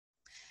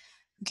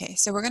Okay,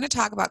 so we're going to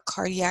talk about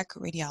cardiac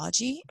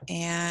radiology,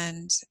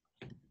 and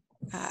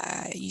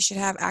you should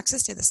have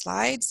access to the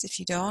slides. If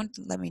you don't,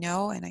 let me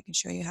know and I can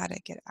show you how to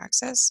get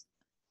access.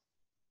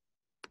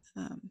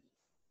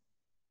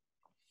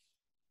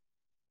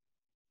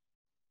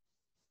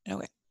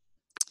 Okay.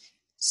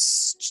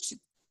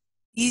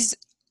 These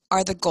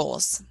are the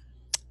goals.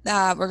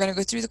 We're going to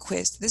go through the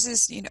quiz. This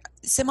is,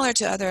 similar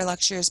to other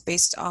lectures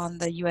based on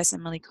the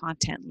USMLE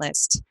content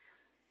list.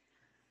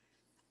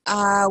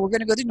 We're going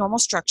to go through normal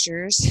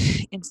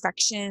structures,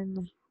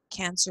 infection,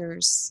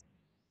 cancers,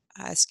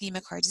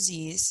 ischemic heart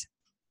disease,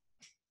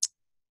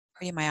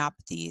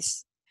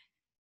 cardiomyopathies,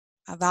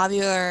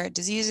 valvular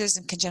diseases,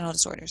 and congenital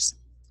disorders.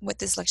 What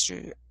this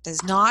lecture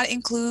does not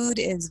include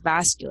is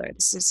vascular.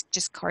 This is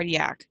just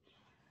cardiac.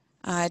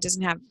 It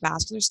doesn't have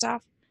vascular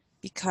stuff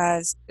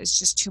because it's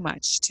just too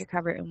much to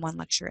cover in one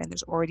lecture, and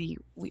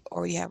we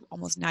already have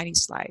almost 90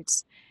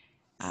 slides.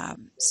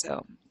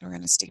 So we're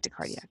going to stick to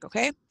cardiac,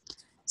 okay?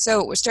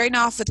 So we're starting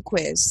off with a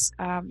quiz.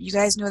 You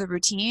guys know the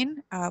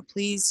routine.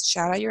 Please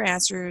shout out your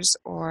answers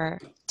or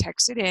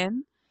text it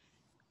in,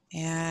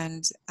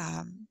 and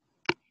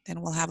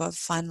then we'll have a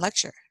fun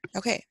lecture.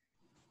 Okay.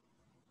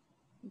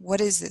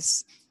 What is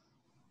this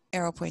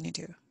arrow pointing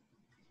to?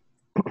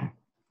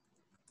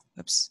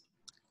 Oops.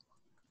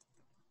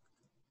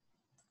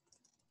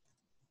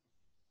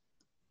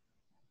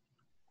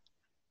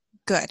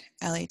 Good,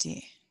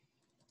 LAD.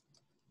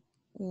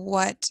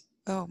 What,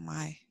 oh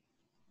my.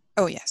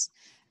 Oh yes.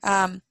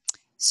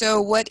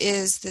 So what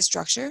is the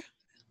structure?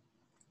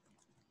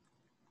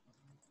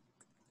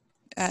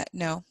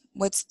 No,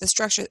 what's the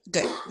structure?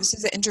 Good, this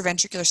is the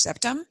interventricular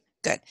septum.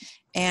 Good,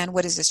 and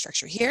what is the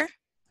structure here?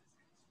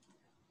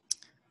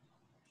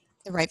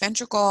 The right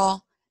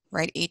ventricle,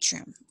 right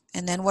atrium.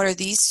 And then what are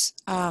these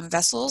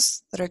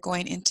vessels that are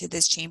going into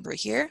this chamber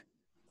here?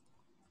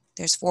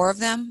 There's 4 of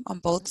them on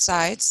both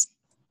sides.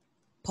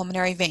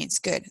 Pulmonary veins,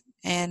 good.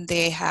 And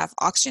they have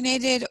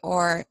oxygenated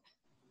or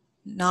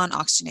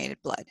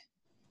non-oxygenated blood.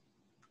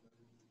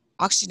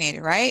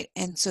 Oxygenated, right?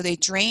 And so they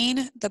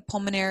drain the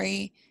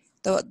pulmonary,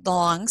 the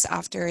lungs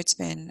after it's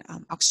been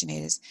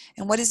oxygenated.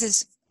 And what is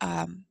this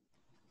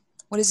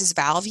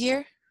valve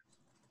here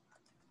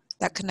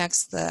that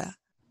connects the,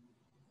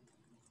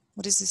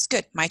 what is this?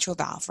 Good, mitral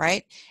valve,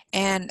 right?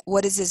 And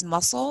what is this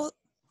muscle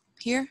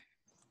here?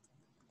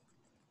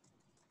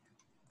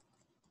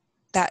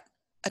 That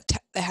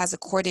has a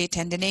chordae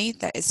tendineae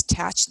that is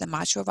attached to the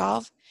mitral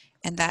valve,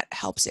 and that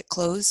helps it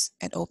close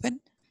and open.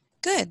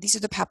 Good, these are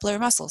the papillary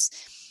muscles.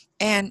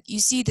 And you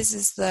see this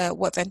is the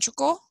what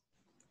ventricle?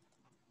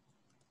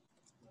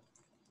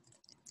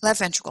 Left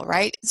ventricle,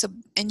 right? So,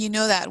 and you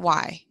know that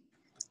why?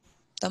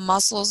 The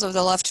muscles of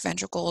the left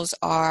ventricles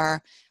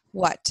are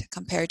what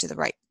compared to the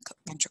right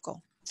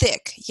ventricle?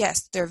 Thick.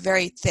 Yes, they're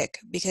very thick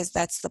because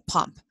that's the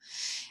pump.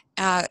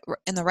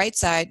 In the right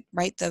side,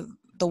 right,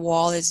 the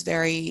wall is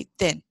very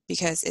thin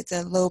because it's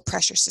a low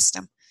pressure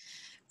system,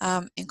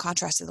 in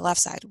contrast to the left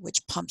side,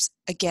 which pumps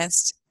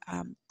against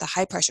the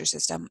high pressure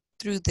system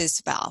through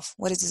this valve.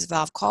 What is this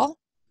valve called?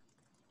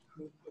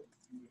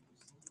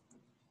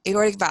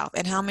 Aortic valve.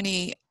 And how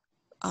many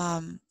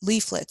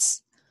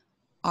leaflets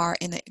are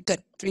in the,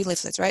 good, 3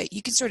 leaflets, right?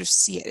 You can sort of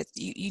see it.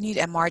 You need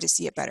MR to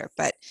see it better,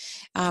 but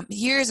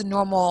here's a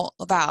normal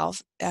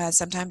valve.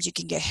 Sometimes you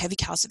can get heavy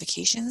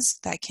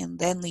calcifications that can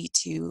then lead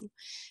to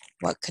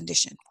what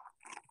condition?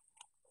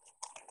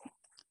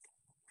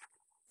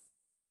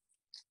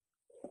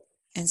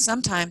 And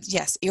sometimes,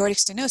 yes, aortic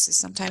stenosis.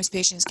 Sometimes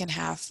patients can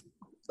have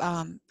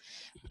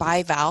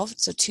bivalve,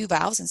 so 2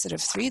 valves instead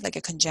of 3, like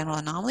a congenital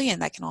anomaly,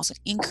 and that can also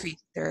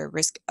increase their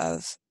risk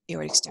of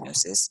aortic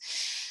stenosis.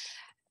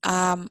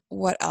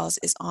 What else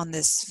is on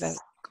this?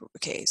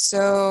 Okay,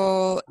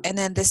 so, and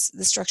then the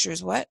structure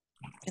is what?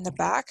 In the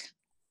back?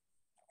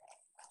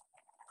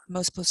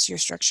 Most posterior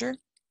structure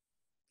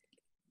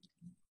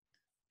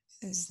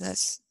is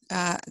this,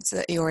 it's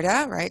the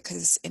aorta, right? Because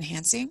it's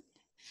enhancing.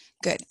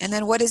 Good. And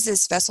then what is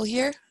this vessel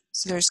here?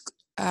 So there's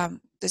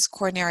this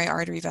coronary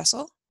artery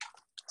vessel.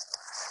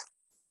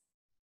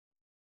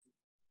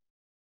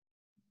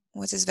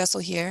 What's this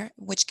vessel here,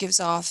 which gives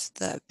off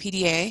the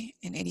PDA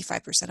in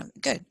 85% of,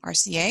 good,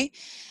 RCA.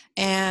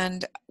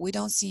 And we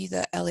don't see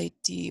the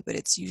LAD, but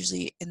it's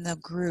usually in the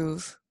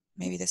groove.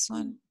 Maybe this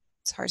one.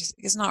 It's hard to see.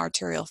 It's not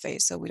arterial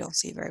phase, so we don't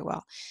see it very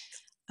well.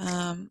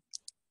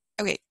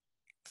 Okay,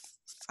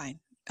 fine.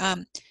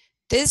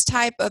 This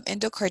type of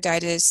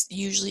endocarditis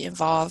usually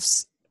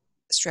involves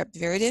strep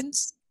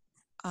viridans,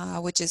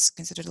 which is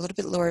considered a little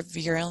bit lower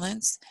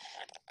virulence.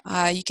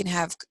 You can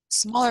have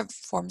smaller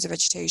forms of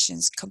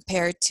agitations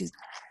compared to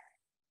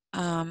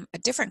a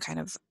different kind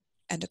of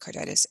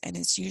endocarditis, and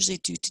it's usually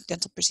due to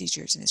dental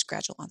procedures and it's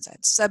gradual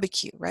onset,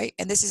 subacute, right?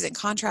 And this is in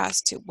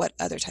contrast to what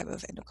other type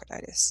of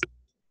endocarditis?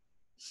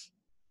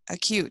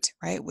 Acute,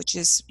 right? Which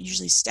is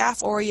usually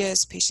staph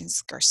aureus,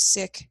 patients are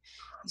sick.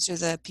 These are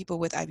the people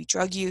with IV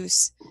drug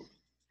use.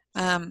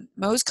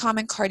 Most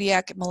common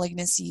cardiac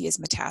malignancy is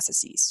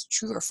metastases.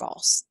 True or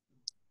false?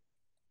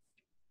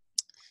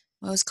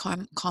 Most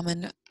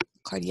common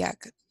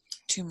cardiac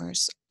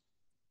tumors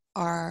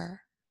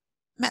are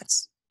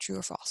METs, true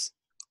or false?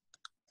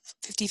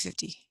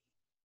 50-50.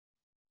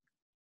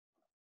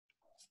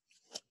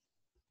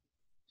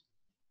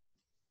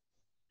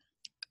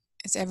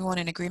 Is everyone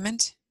in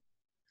agreement?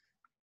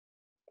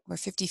 We're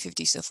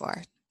 50-50 so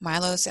far.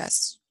 Milo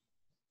says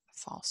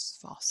false,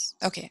 false.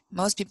 Okay,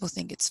 most people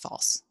think it's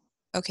false.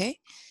 Okay.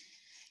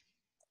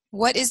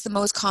 What is the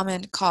most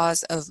common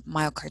cause of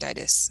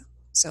myocarditis?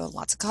 So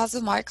lots of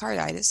causes of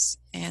myocarditis,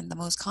 and the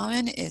most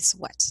common is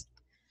what?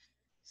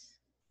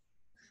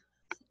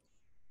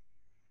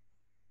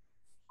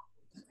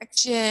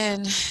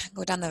 Infection,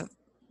 go down the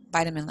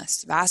vitamin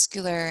list.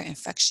 Vascular,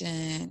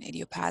 infection,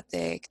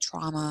 idiopathic,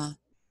 trauma.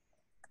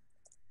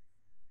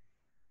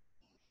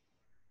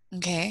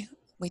 Okay,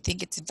 we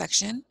think it's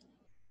infection.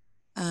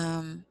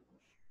 And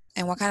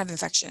what kind of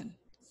infection?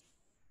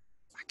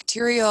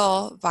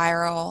 Bacterial,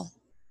 viral,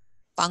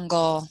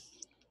 fungal.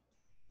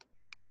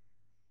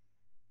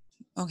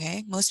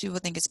 Okay, most people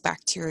think it's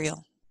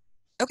bacterial.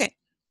 Okay,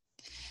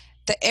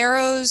 the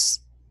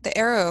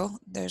arrow,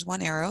 there's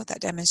one arrow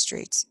that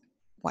demonstrates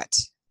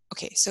what?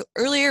 Okay, so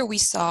earlier we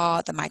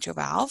saw the mitral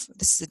valve.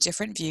 This is a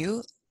different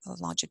view, a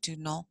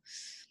longitudinal.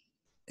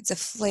 It's a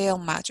flail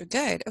mitral.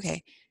 Good.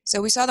 Okay,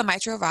 so we saw the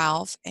mitral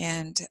valve,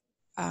 and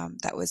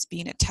that was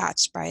being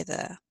attached by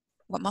the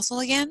what muscle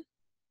again?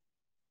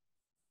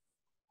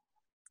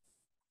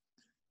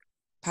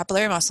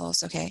 Papillary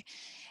muscles. Okay,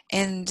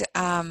 and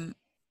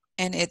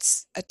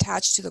it's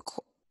attached to the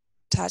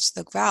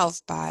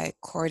valve by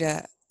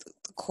the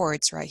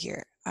cords right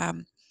here,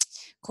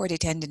 chordae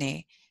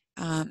tendineae.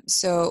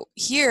 So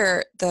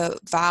here the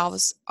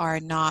valves are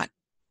not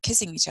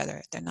kissing each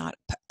other. They're not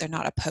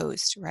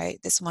opposed,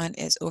 right? This one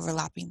is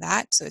overlapping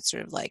that, so it's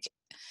sort of like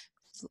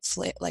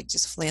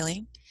just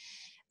flailing.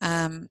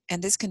 And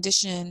this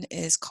condition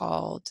is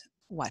called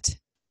what?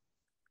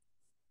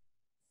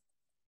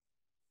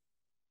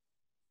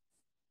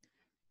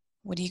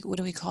 What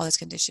do we call this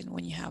condition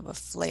when you have a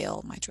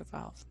flail mitral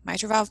valve?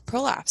 Mitral valve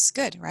prolapse.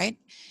 Good, right?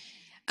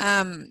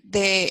 So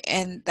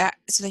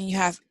then you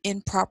have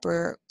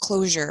improper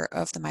closure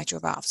of the mitral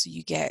valve. So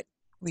you get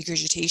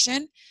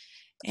regurgitation,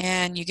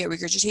 and you get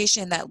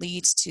regurgitation that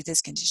leads to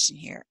this condition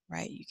here,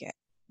 right? You get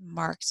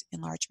marked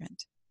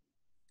enlargement.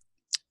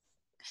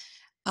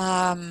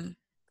 And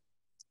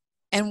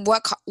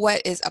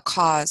what is a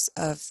cause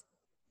of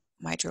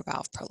mitral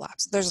valve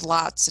prolapse? There's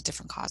lots of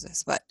different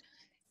causes, but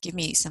give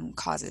me some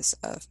causes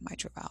of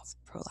mitral valve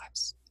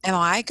prolapse.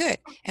 MI, good.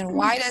 And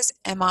why does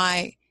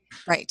MI,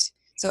 right?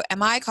 So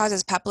MI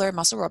causes papillary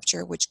muscle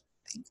rupture, which,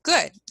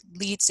 good,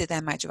 leads to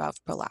then mitral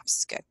valve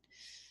prolapse. Good.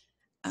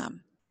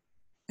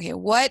 Okay,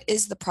 what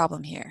is the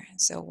problem here?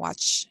 So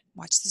watch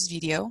this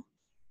video.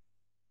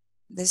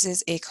 This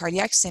is a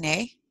cardiac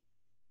cine.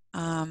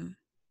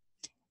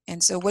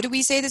 And so what did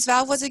we say this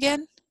valve was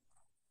again?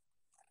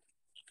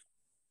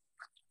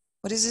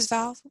 What is this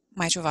valve?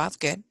 Mitral valve,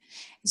 good.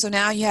 And so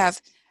now you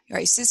have,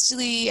 right,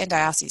 systole and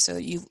diastole. So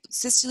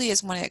systole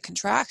is when it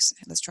contracts.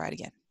 Let's try it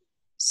again.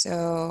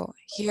 So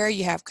here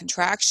you have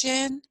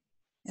contraction.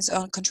 And so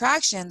on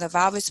contraction, the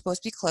valve is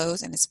supposed to be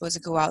closed and it's supposed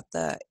to go out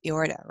the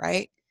aorta,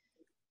 right?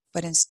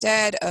 But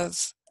instead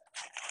of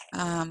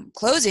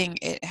closing,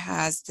 it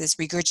has this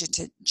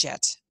regurgitant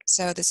jet.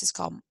 So this is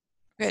called,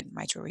 good,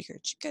 mitral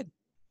regurg, good.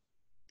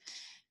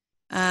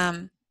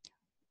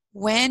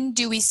 When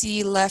do we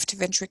see left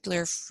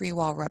ventricular free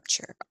wall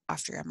rupture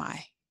after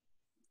MI?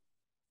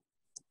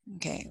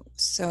 Okay,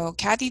 so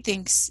Kathy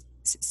thinks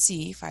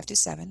C, 5 to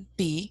 7,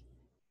 B,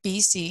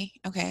 C,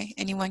 okay,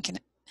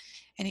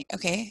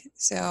 okay,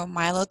 so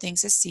Milo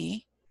thinks it's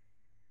C.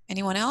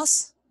 Anyone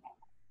else?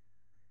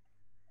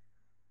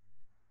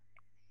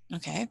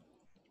 Okay,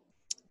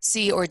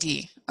 C or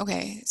D.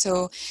 Okay,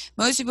 so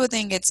most people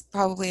think it's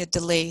probably a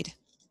delayed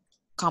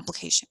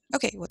complication.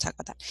 Okay, we'll talk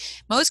about that.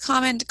 Most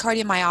common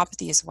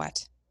cardiomyopathy is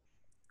what?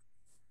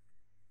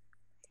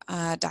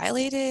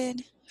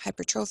 Dilated,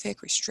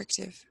 hypertrophic,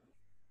 restrictive,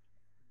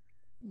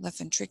 left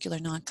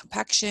ventricular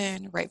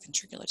non-compaction, right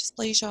ventricular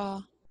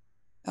dysplasia.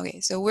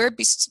 Okay, so we're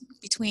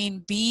between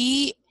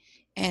B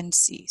and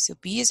C. So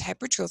B is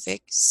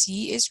hypertrophic,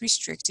 C is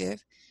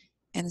restrictive,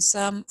 and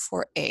some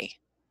for A,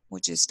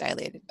 which is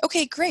dilated.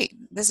 Okay, great.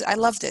 I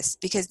love this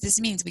because this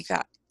means we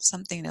got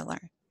something to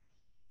learn.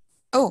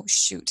 Oh,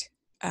 shoot.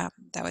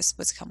 That was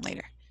supposed to come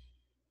later.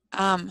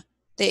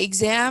 The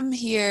exam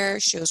here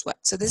shows what?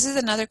 So this is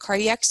another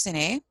cardiac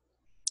cine,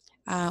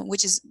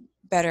 which is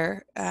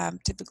better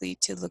typically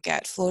to look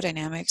at flow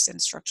dynamics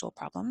and structural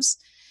problems.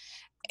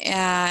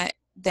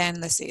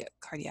 Then let's say a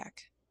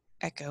cardiac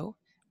echo.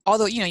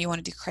 Although, you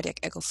want to do cardiac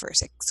echo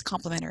first. It's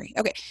complementary.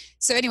 Okay.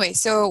 So anyway,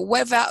 so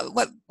what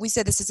we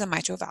said, this is a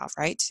mitral valve,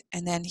 right?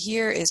 And then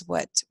here is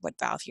what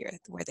valve here,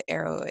 where the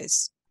arrow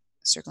is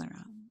circling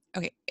around.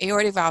 Okay,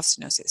 aortic valve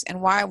stenosis.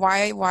 And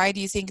why do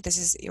you think this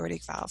is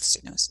aortic valve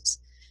stenosis?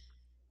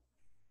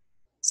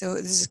 So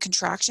this is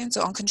contraction.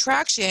 So on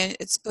contraction,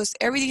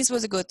 everything is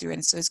supposed to go through,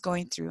 and so it's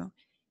going through.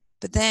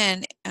 But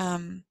then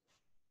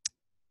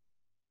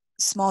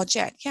small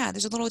jet. Yeah,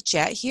 there's a little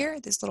jet here.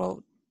 This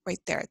little right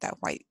there, that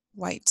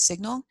white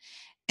signal.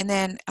 And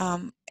then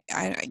you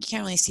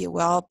can't really see it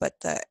well, but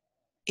the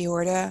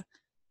aorta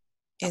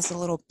is a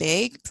little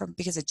big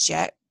because a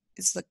jet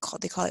is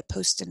they call it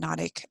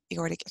poststenotic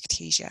aortic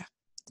ectasia.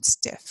 It's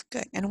stiff.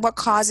 Good. And what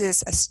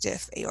causes a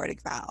stiff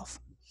aortic valve?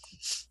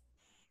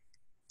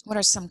 What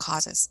are some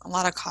causes? A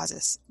lot of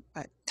causes,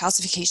 but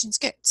calcification's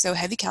good. So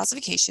heavy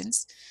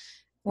calcifications.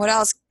 What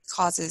else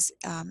causes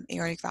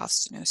aortic valve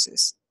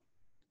stenosis?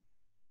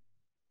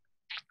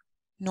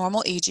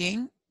 Normal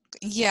aging.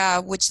 Yeah,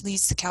 which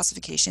leads to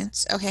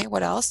calcifications. Okay,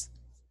 what else?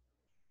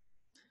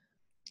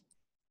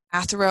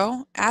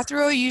 Athero.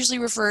 Athero usually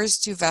refers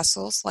to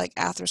vessels, like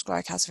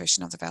atherosclerotic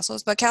calcification of the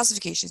vessels, but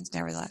calcifications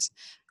nevertheless.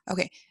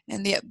 Okay,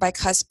 and the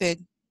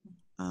bicuspid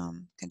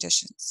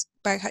conditions.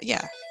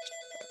 Yeah.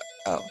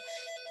 Oh,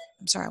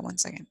 I'm sorry, 1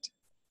 second.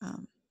 How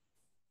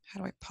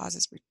do I pause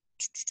this?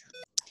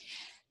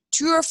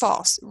 True or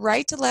false?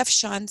 Right to left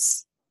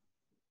shunts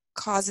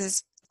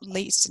causes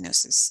late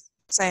stenosis,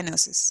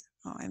 cyanosis.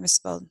 Oh, I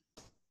misspelled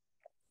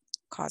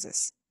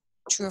causes.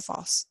 True or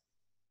false?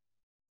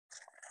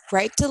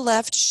 Right to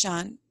left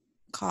shunt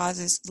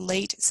causes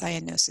late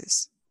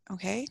cyanosis.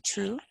 Okay,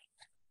 true.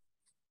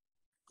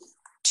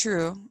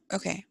 True.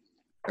 Okay.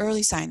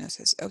 Early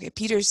cyanosis. Okay,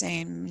 Peter's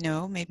saying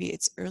no, maybe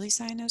it's early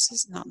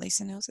cyanosis, not late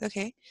cyanosis.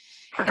 Okay.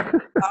 Any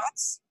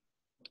thoughts?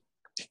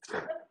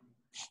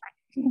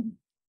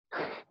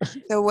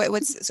 So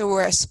so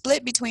we're a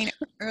split between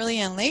early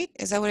and late?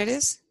 Is that what it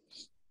is?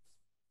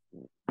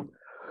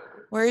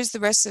 Where is the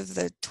rest of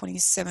the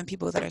 27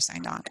 people that are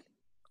signed on?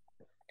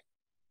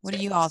 What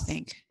do you all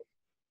think?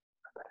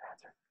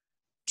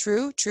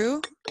 True,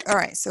 true. All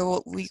right,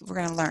 so we're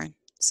going to learn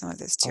some of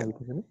this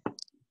too.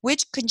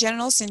 Which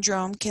congenital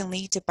syndrome can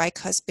lead to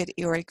bicuspid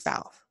aortic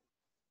valve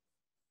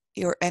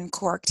and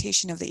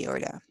coarctation of the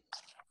aorta?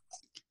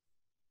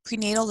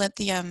 Prenatal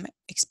lithium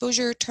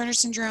exposure, Turner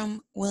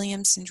syndrome,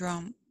 Williams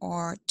syndrome,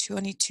 or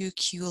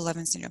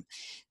 22q11 syndrome.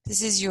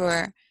 This is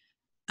your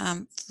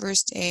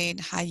first aid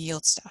high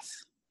yield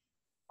stuff.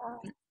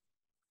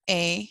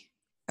 A.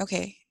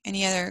 Okay.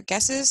 Any other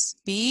guesses?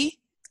 B.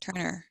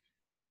 Turner.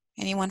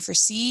 Anyone for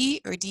C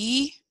or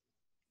D?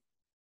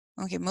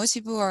 Okay, most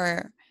people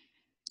are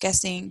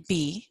guessing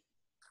B.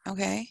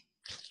 Okay.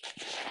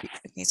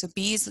 Okay, so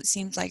B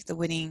seems like the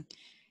winning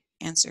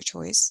answer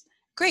choice.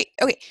 Great.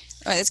 Okay.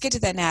 All right, let's get to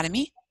the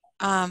anatomy.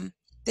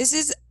 This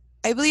is,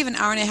 I believe, an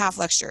hour-and-a-half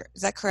lecture.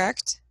 Is that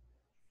correct?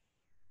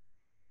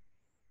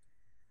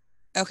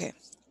 Okay.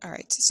 All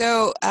right.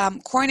 So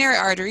coronary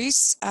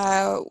arteries,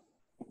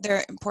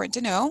 they're important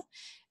to know.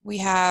 We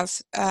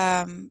have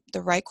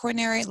the right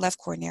coronary, left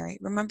coronary.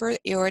 Remember,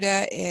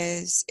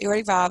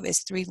 aortic valve is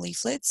 3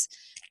 leaflets.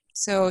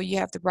 So you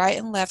have the right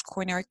and left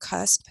coronary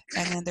cusp,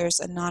 and then there's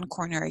a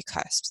non-coronary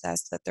cusp.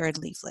 That's the 3rd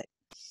leaflet.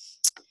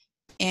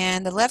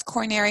 And the left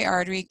coronary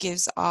artery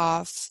gives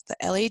off the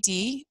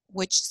LAD,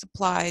 which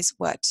supplies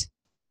what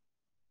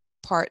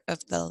part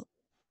of the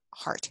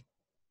heart?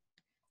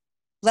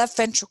 Left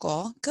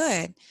ventricle.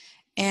 Good.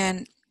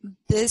 And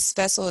this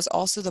vessel is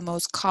also the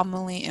most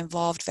commonly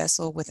involved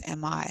vessel with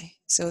MI.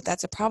 So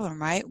that's a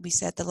problem, right? We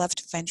said the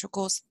left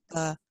ventricle is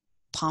the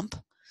pump.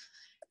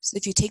 So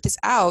if you take this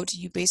out,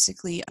 you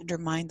basically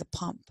undermine the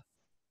pump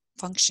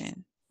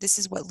function. This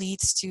is what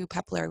leads to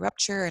papillary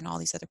rupture and all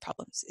these other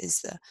problems, is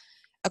the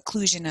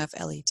occlusion of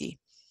LAD.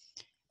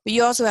 But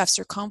you also have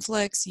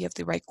circumflex, you have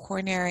the right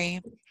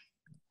coronary,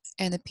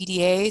 and the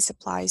PDA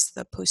supplies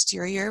the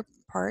posterior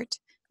part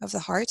of the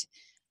heart.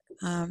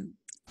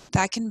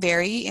 That can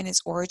vary in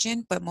its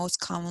origin, but most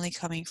commonly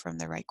coming from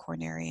the right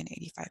coronary in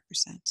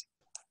 85%.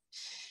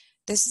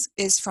 This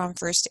is from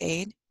first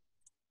aid.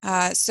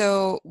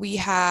 So we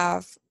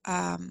have,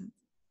 I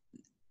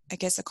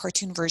guess, a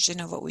cartoon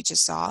version of what we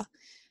just saw.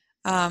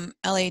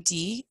 LAD,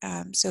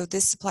 so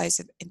this supplies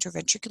the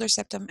interventricular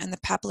septum and the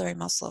papillary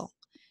muscle.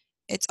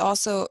 It's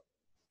also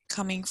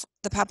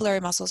the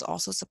papillary muscle is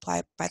also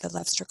supplied by the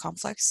left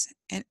circumflex.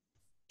 And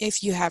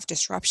if you have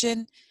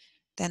disruption,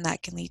 then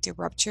that can lead to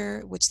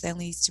rupture, which then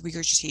leads to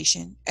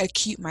regurgitation,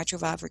 acute mitral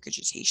valve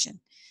regurgitation.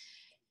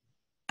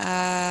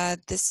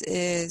 This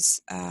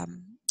is,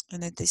 and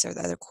then these are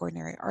the other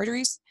coronary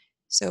arteries.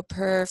 So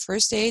per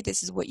first aid,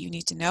 this is what you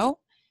need to know.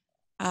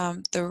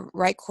 The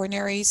right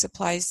coronary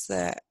supplies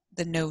the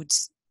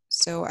nodes.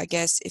 So I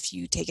guess if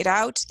you take it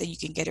out, then you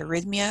can get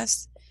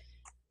arrhythmias.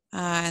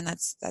 And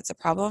that's a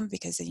problem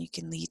because then you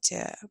can lead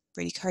to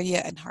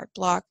bradycardia and heart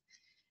block.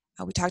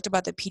 We talked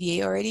about the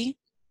PDA already.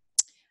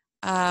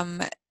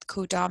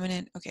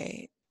 Codominant,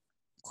 okay.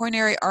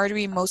 Coronary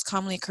artery most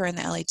commonly occur in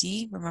the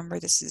LAD. Remember,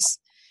 this is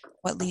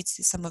what leads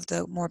to some of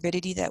the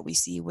morbidity that we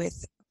see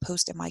with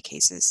post-MI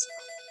cases.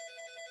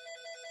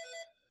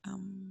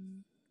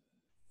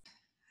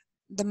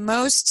 The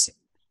most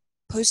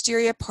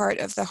posterior part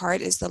of the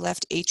heart is the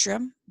left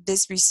atrium.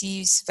 This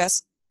receives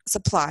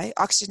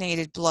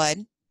oxygenated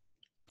blood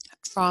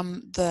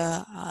from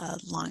the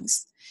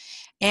lungs.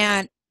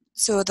 And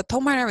so the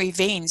pulmonary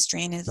veins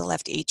drain into the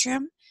left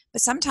atrium,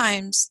 but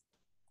sometimes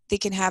they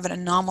can have an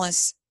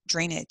anomalous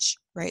drainage.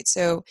 right?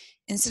 So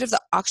instead of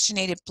the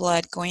oxygenated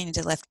blood going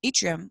into the left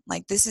atrium,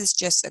 like this is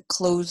just a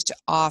closed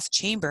off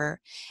chamber,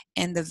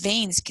 and the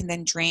veins can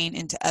then drain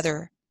into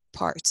other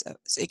parts of,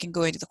 so it can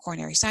go into the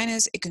coronary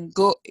sinus, it can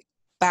go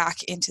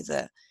back into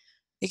the,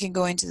 it can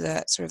go into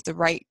the sort of the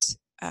right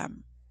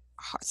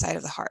side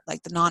of the heart,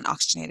 like the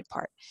non-oxygenated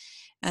part.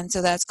 And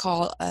so that's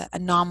called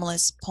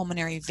anomalous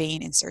pulmonary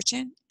vein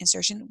insertion,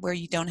 where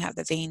you don't have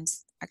the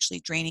veins actually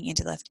draining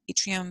into the left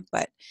atrium,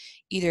 but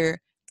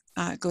either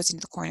it goes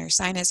into the coronary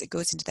sinus, it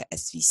goes into the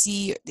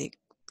SVC, it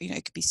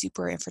could be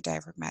super or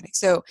infradiaphragmatic.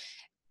 So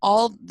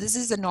all this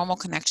is a normal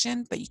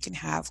connection, but you can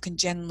have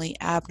congenitally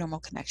abnormal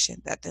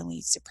connection that then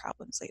leads to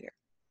problems later.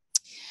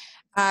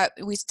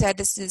 We said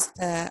this is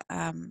the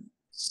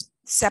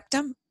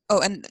septum. Oh,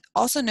 and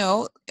also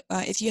know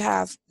if you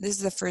have, this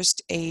is the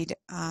first aid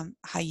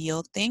high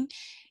yield thing.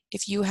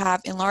 If you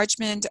have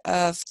enlargement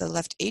of the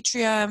left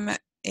atrium,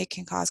 it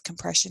can cause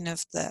compression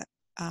of the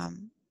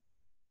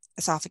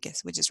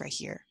esophagus, which is right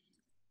here.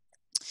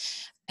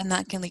 And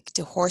that can lead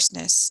to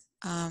hoarseness,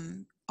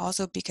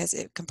 also because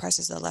it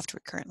compresses the left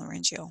recurrent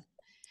laryngeal.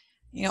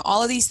 You know,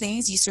 all of these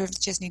things you sort of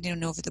just need to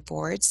know over the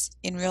boards.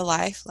 In real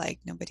life, like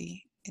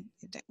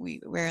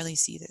we rarely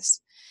see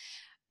this.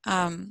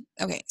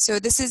 Okay, so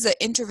this is the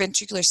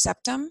interventricular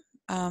septum.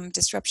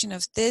 Disruption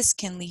of this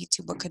can lead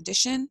to what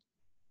condition?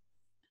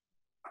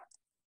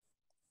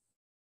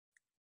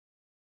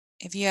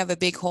 If you have a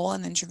big hole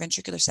in the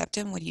interventricular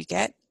septum, what do you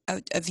get?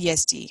 A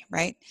VSD,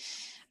 right?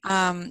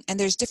 And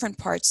there's different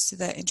parts to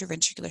the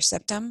interventricular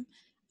septum.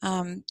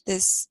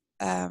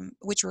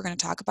 Which we're going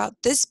to talk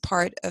about. This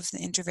part of the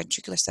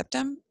interventricular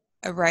septum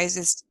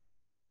arises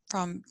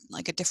from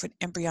like a different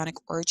embryonic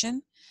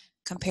origin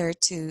compared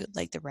to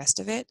like the rest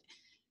of it.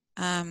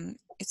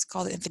 It's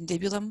called the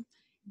infundibulum,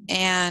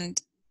 and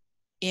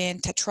in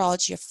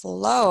tetralogy of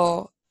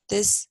Fallot,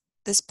 this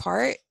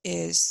part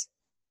is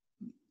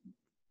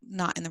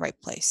not in the right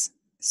place.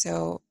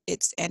 So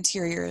it's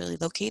anteriorly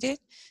located.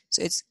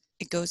 So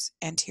it goes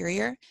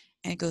anterior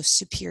and it goes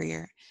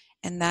superior,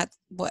 and that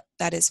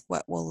is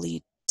what will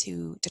lead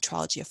to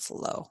tetralogy of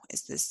Fallot,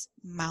 is this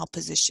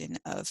malposition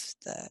of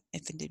the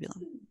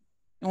infundibulum.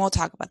 And we'll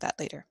talk about that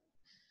later.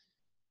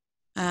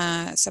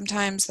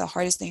 Sometimes the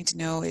hardest thing to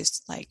know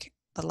is like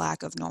the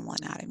lack of normal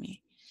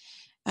anatomy.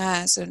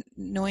 So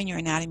knowing your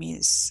anatomy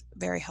is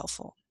very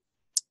helpful.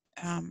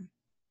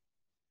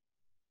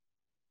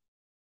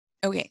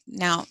 Okay,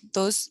 now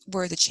those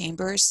were the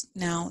chambers.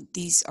 Now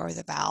these are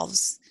the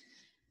valves.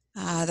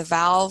 The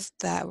valve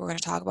that we're going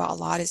to talk about a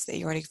lot is the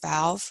aortic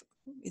valve.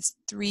 It's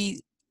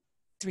three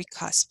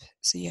cusp.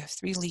 So you have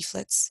three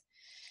leaflets.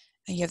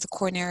 And you have the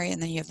coronary,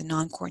 and then you have the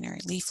non-coronary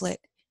leaflet.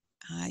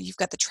 You've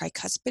got the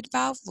tricuspid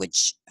valve,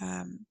 which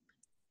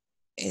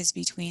is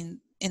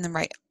in the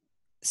right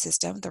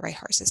system, the right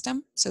heart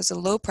system. So it's a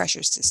low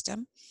pressure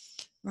system.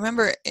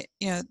 Remember,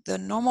 the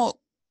normal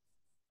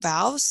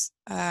valves,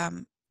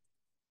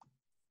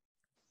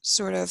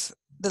 sort of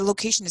the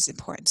location is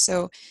important.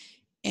 So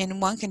in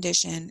one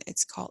condition,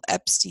 it's called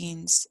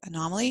Epstein's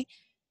anomaly.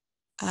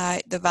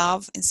 The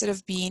valve, instead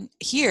of being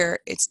here,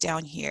 it's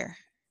down here.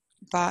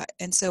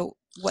 And so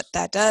what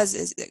that does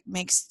is it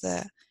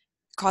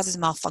causes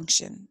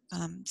malfunction.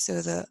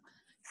 So the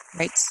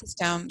right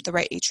system, the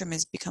right atrium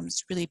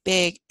becomes really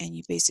big, and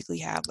you basically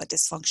have a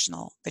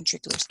dysfunctional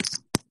ventricular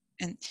system.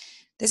 And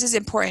this is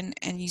important,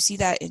 and you see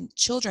that in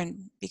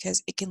children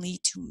because it can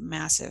lead to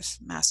massive,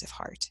 massive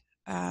heart.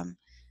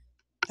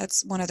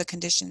 That's one of the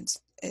conditions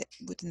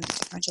within the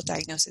differential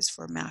diagnosis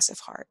for massive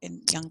heart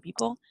in young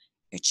people,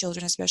 your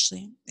children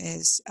especially,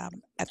 is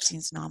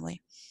Epstein's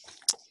anomaly.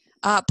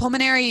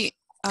 Pulmonary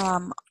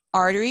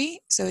artery.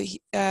 So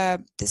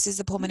this is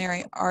the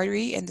pulmonary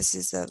artery, and this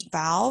is the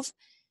valve.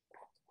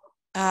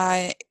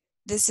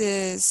 This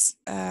is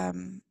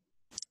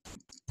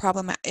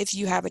problem if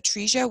you have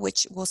atresia,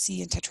 which we'll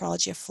see in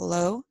tetralogy of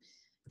Fallot.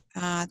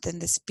 Then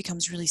this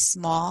becomes really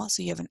small,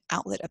 so you have an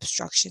outlet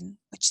obstruction,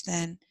 which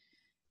then,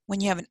 when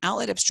you have an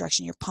outlet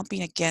obstruction, you're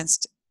pumping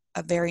against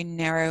a very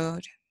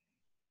narrowed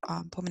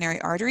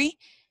pulmonary artery.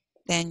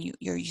 Then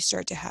you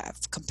start to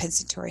have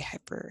compensatory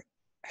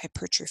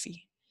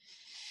hypertrophy.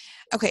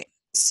 Okay,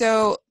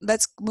 so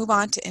let's move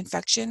on to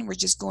infection. We're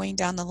just going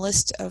down the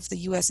list of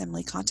the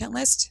USMLE content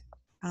list,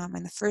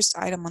 and the first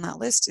item on that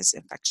list is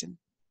infection.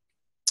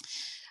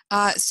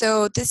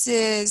 So this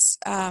is,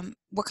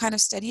 what kind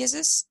of study is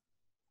this?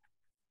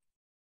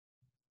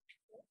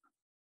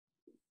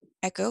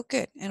 Echo,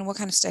 good. And what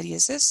kind of study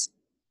is this?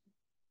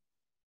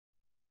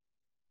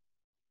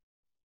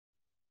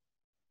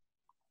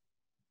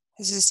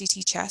 This is a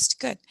CT chest,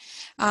 good.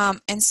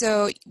 And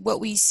so what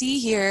we see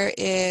here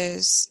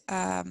is,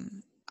 I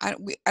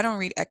don't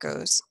read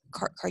echoes.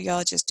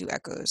 Cardiologists do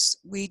echoes.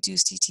 We do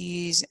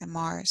CTs and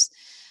MRs.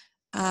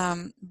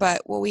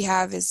 But what we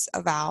have is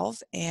a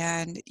valve,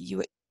 and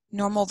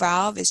normal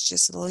valve is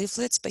just the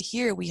leaflets, but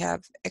here we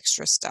have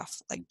extra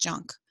stuff like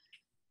junk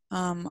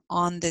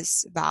on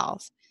this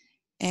valve.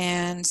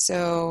 And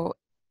so,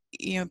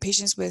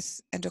 patients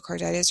with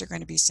endocarditis are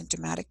going to be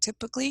symptomatic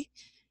typically.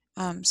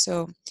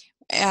 So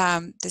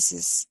this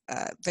is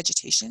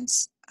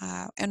vegetations.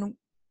 And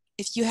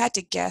if you had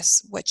to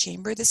guess what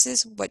chamber this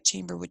is, what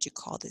chamber would you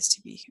call this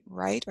to be?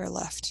 Right or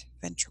left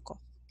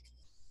ventricle?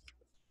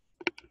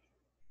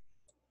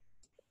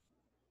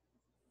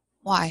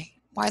 Why?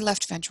 Why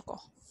left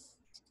ventricle?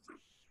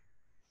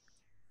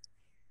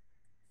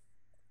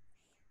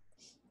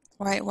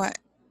 Why? What?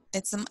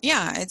 It's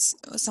yeah. It's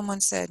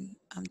someone said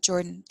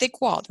Jordan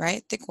thick-walled,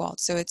 right?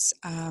 Thick-walled. So it's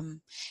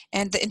and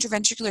the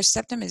interventricular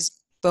septum is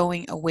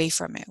bowing away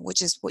from it,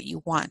 which is what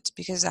you want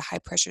because it's a high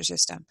pressure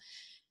system.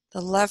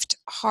 The left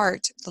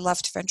heart, the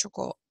left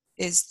ventricle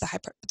is the high.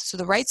 So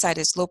the right side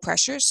is low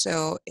pressure.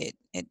 So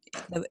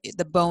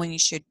the bowing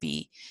should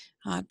be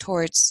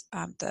towards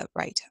the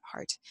right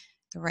heart,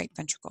 the right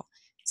ventricle.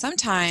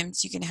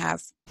 Sometimes you can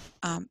have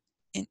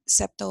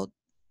septal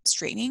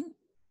straightening,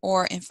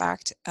 or in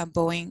fact,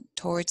 bowing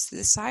towards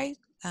the side,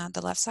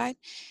 the left side,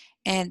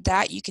 and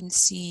that you can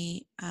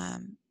see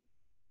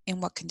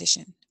in what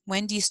condition.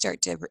 When do you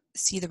start to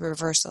see the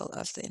reversal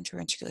of the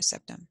interventricular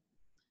septum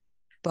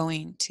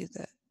bowing to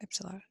the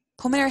ipsilateral?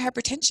 Pulmonary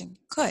hypertension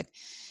could.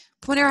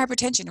 Pulmonary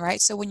hypertension,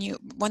 right? So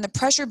when the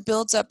pressure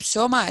builds up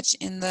so much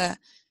in the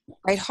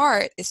right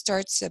heart, it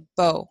starts to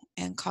bow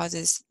and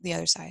causes the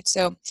other side.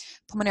 So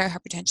pulmonary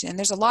hypertension, and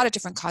there's a lot of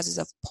different causes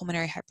of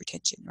pulmonary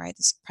hypertension, right?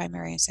 This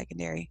primary and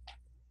secondary.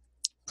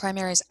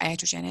 Primary is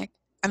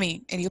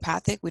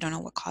idiopathic. We don't know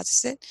what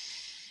causes it.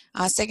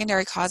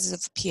 Secondary causes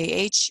of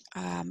PAH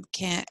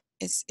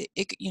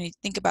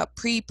think about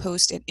pre,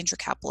 post, and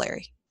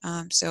intracapillary.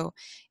 So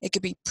it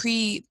could be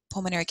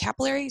pre-pulmonary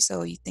capillary.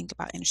 So you think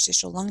about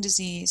interstitial lung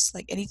disease,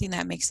 like anything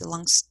that makes the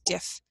lungs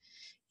stiff.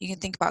 You can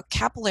think about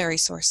capillary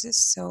sources.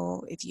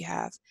 So if you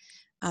have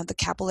the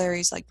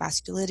capillaries like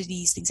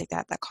vasculitides, things like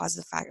that, that cause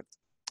the fact of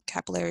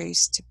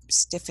capillaries to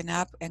stiffen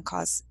up and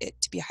cause it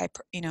to be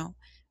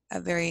a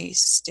very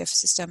stiff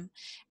system.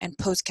 And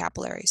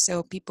post-capillary.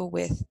 So people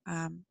with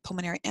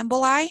pulmonary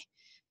emboli,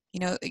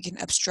 it can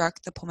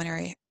obstruct the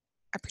pulmonary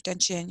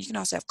hypertension. You can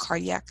also have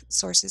cardiac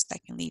sources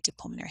that can lead to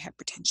pulmonary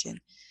hypertension.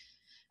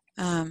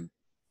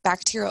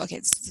 Bacterial, okay,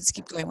 let's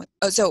keep going with,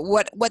 so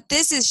what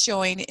this is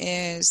showing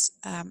is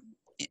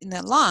in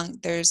the lung,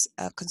 there's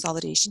a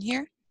consolidation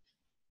here.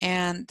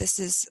 And this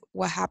is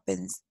what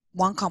happens,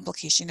 one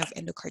complication of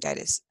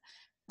endocarditis.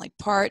 Like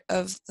part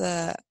of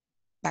the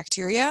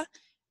bacteria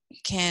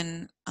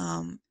can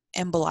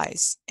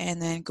embolize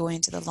and then go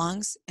into the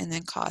lungs and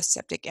then cause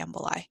septic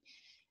emboli.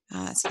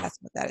 So that's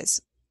what that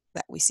is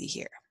that we see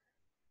here.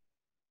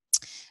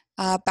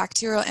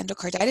 Bacterial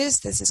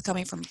endocarditis, this is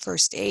coming from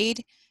first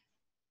aid.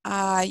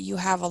 You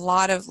have a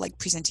lot of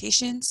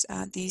presentations.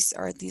 These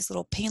are these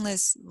little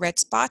painless red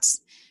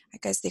spots. I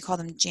guess they call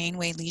them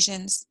Janeway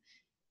lesions.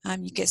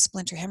 You get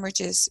splinter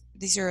hemorrhages.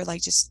 These are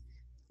just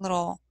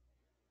little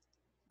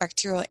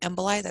bacterial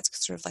emboli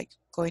that's sort of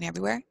going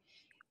everywhere.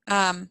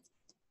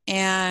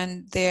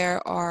 And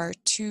there are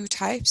two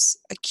types: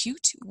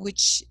 acute,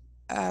 which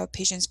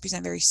patients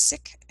present very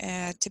sick,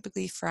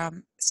 typically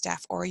from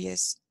Staph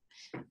aureus,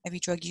 heavy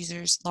drug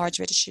users, large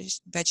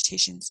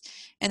vegetations,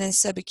 and then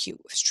subacute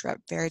strep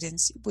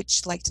viridans,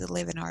 which like to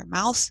live in our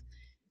mouth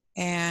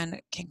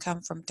and can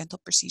come from dental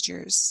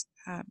procedures.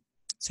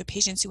 So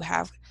patients who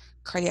have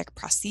cardiac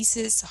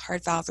prosthesis,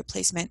 heart valve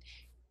replacement,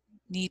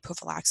 need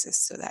prophylaxis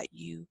so that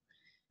you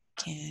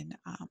can.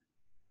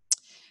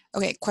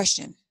 Okay,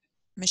 question.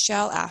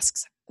 Michelle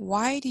asks,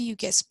 why do you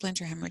get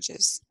splinter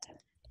hemorrhages?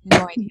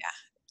 No idea.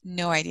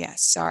 No idea.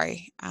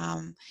 Sorry.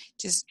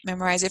 Just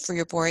memorize it for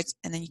your boards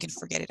and then you can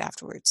forget it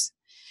afterwards.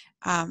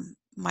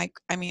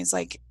 It's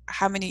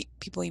how many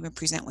people even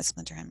present with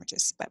splinter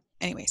hemorrhages? But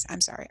anyways,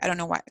 I'm sorry. I don't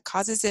know what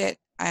causes it.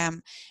 I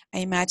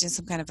imagine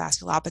some kind of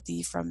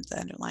vasculopathy from the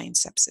underlying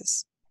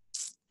sepsis.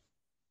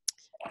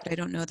 But I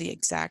don't know the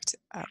exact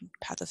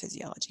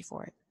pathophysiology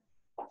for it.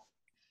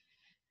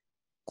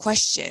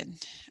 Question.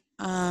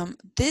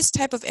 This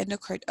type of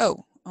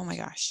oh my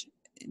gosh.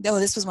 No,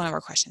 this was one of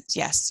our questions.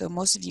 Yes, so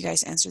most of you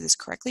guys answered this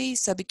correctly.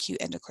 Subacute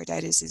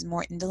endocarditis is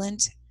more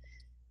indolent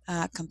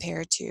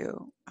compared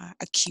to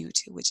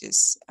acute, which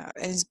is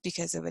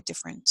because of a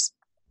different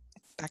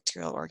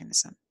bacterial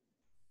organism.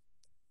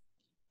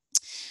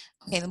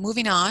 Okay, then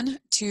moving on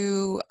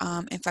to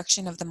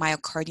infection of the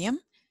myocardium.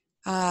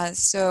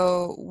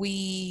 So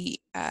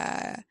we,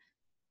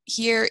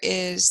 here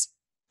is,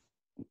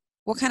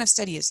 what kind of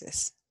study is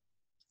this?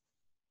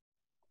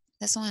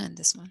 This one and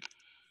this one.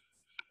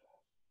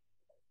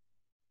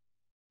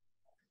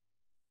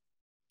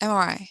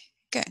 MRI.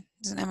 Good.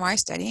 It's an MRI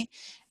study.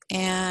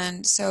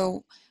 And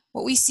so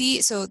what we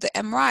see, so the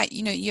MRI,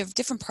 you have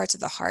different parts of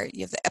the heart.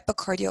 You have the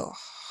epicardial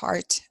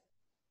heart,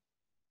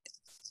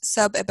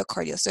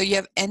 subepicardial. So you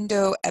have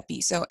endo,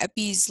 epi. So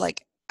epi is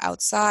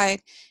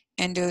outside,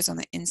 endo is on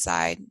the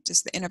inside,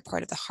 just the inner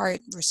part of the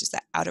heart versus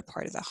the outer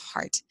part of the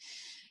heart.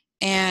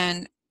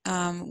 And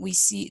we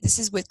see, this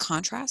is with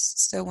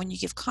contrast. So when you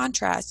give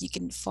contrast, you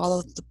can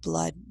follow the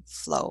blood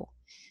flow.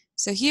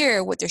 So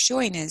here, what they're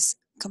showing is,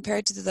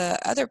 compared to the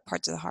other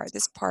parts of the heart,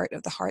 this part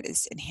of the heart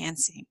is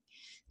enhancing.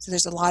 So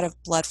there's a lot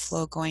of blood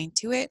flow going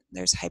to it.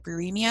 There's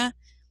hyperemia.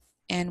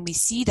 And we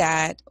see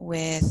that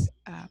with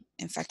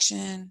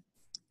infection.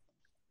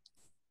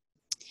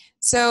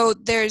 So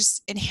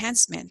there's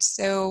enhancement.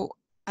 So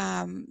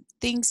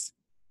things,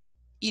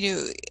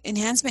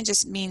 enhancement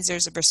just means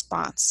there's a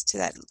response to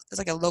that. It's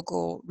like a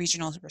local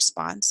regional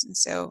response. And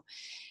so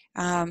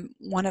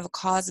one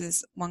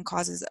causes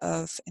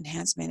of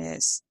enhancement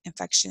is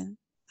infection,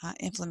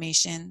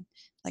 inflammation,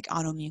 like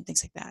autoimmune,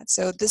 things like that.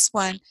 So this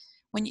one,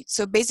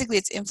 so basically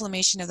it's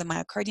inflammation of the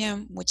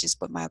myocardium, which is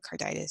what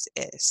myocarditis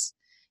is.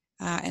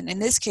 And in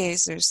this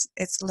case,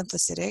 it's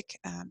lymphocytic.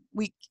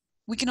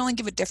 We can only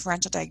give a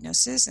differential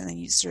diagnosis, and then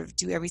you sort of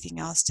do everything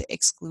else to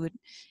exclude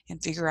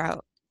and figure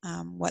out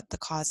what the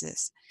cause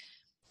is.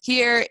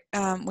 Here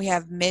we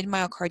have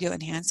mid-myocardial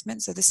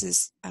enhancement. So this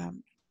is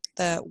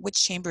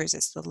which chamber is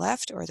this, the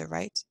left or the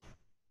right?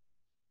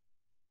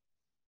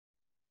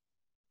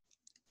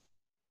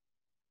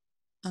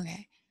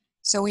 Okay,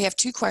 so we have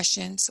two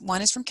questions.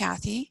 One is from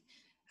Kathy.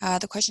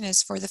 The question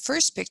is, for the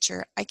first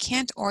picture, I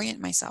can't orient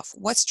myself.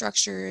 What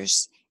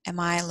structures am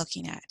I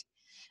looking at?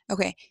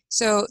 Okay,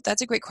 so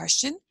that's a great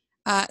question.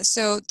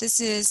 So this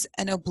is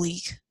an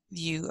oblique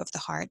view of the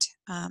heart.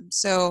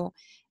 So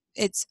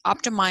it's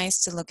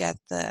optimized to look at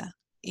the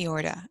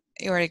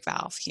aortic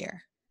valve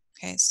here.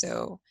 Okay,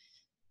 so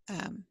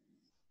let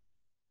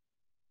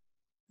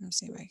me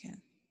see if I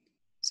can.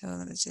 So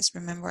let's just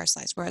remember our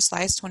slides. We're at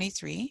slides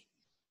 23.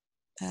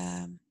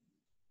 And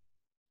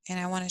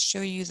I want to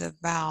show you the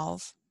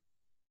valve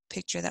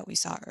picture that we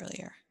saw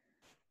earlier.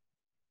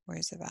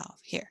 Where's the valve?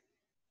 Here.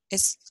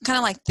 It's kind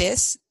of like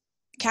this,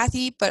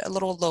 Kathy, but a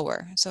little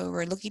lower. So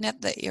we're looking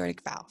at the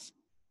aortic valve,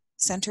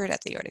 centered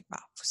at the aortic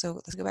valve. So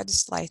let's go back to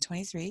slide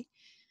 23.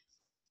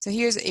 So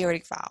here's the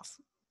aortic valve.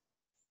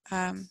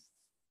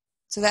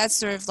 So that's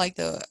sort of like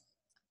the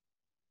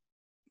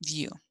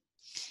view.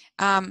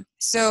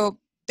 So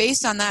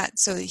based on that,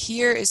 so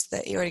here is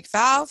the aortic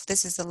valve.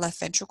 This is the left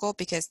ventricle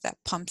because that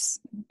pumps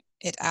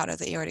it out of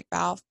the aortic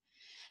valve.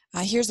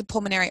 Here's the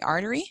pulmonary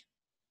artery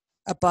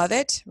above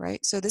it,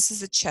 right? So this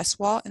is the chest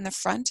wall in the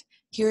front.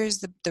 Here's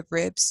the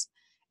ribs,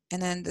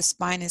 and then the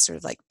spine is sort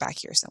of like back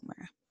here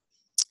somewhere.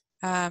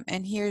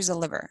 And here's the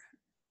liver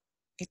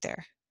right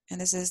there. And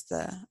this is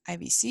the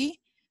IVC.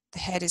 The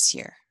head is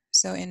here.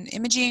 So in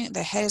imaging,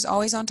 the head is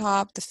always on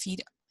top, the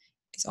feet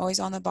is always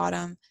on the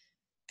bottom,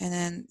 and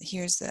then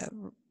here's the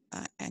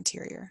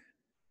anterior.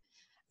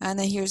 And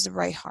then here's the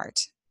right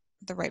heart,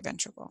 the right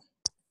ventricle.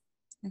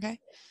 Okay.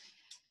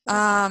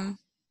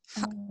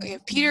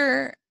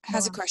 Peter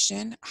has a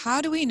question.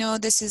 How do we know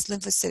this is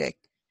lymphocytic?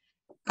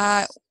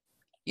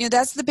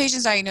 That's the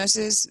patient's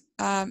diagnosis.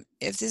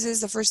 If this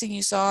is the first thing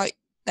you saw,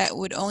 that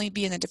would only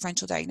be in the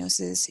differential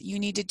diagnosis. You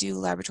need to do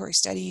laboratory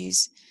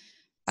studies,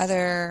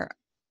 other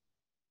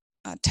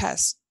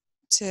tests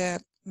to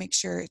make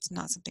sure it's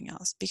not something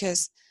else.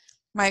 Because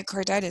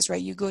myocarditis,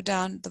 right? You go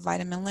down the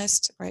vitamin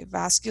list, right?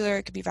 Vascular,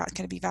 it could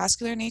be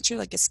vascular in nature,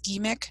 like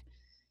ischemic.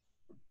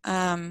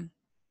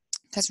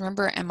 Because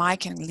remember, MI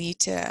can lead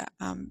to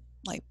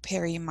like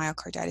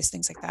perimyocarditis,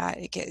 things like that.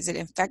 Is it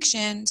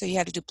infection? So you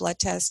have to do blood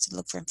tests to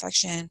look for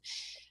infection,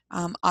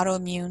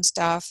 autoimmune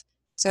stuff.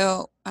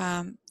 So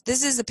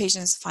this is the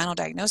patient's final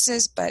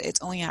diagnosis, but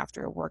it's only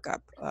after a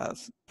workup of,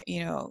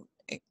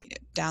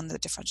 down the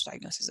differential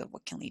diagnosis of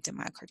what can lead to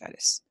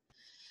myocarditis.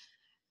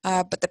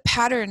 But the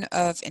pattern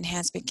of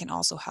enhancement can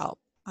also help.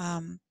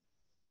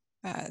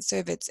 So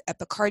if it's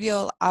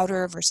epicardial,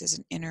 outer versus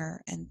an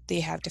inner, and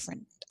they have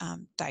different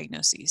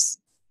diagnoses.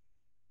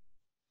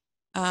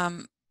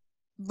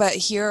 But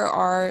here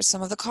are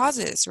some of the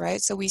causes,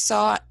 right? So we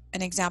saw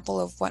an example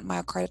of what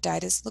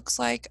myocarditis looks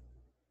like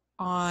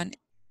on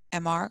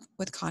MR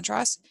with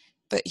contrast,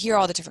 but here are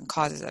all the different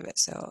causes of it.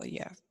 So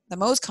yeah, the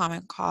most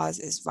common cause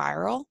is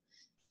viral.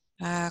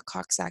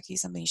 Coxsackie,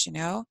 something you should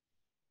know.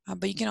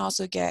 But you can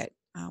also get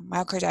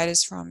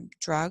myocarditis from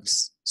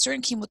drugs.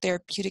 Certain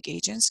chemotherapeutic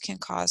agents can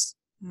cause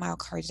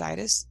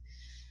myocarditis.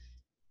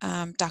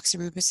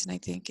 Doxorubicin, I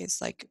think, is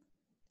like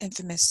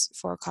infamous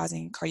for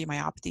causing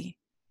cardiomyopathy.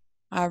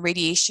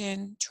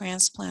 Radiation,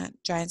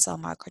 transplant, giant cell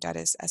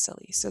myocarditis,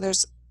 SLE. So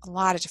there's a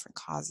lot of different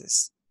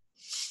causes.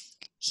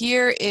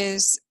 Here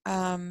is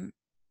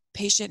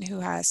patient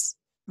who has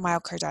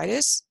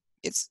myocarditis.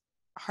 It's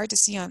hard to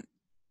see on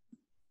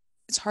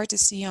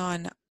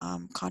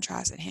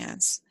contrast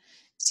enhanced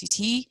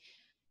CT.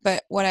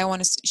 But what I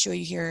want to show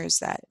you here is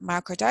that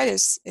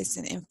myocarditis is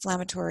an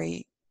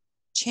inflammatory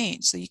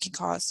change. So you can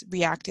cause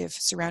reactive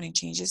surrounding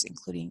changes,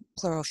 including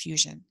pleural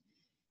effusion.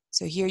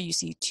 So here you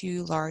see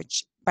two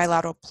large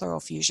bilateral pleural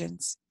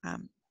effusions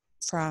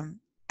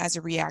as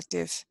a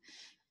reactive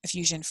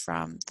effusion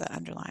from the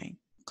underlying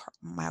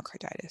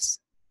myocarditis.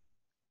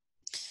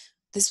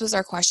 This was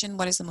our question,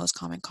 what is the most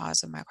common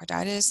cause of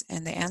myocarditis?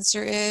 And the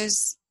answer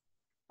is,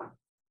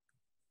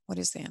 what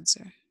is the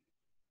answer?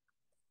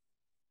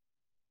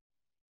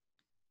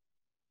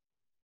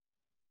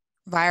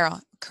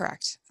 Viral,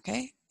 correct,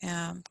 okay.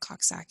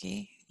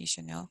 Coxsackie, you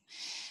should know.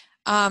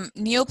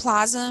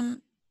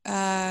 Neoplasm,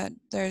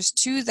 there's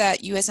two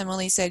that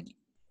USMLE said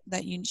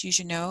that you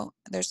should know.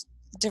 There's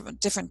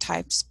different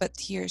types, but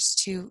here's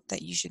two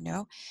that you should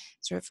know,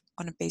 sort of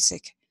on a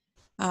basic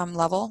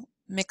level: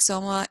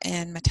 myxoma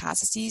and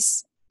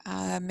metastases.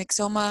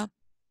 Myxoma.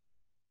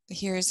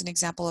 Here's an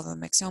example of a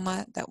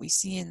myxoma that we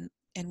see in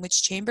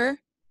which chamber?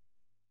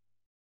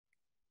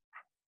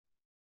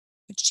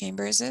 Which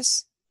chamber is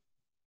this?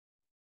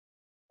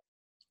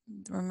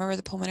 Remember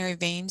the pulmonary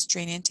veins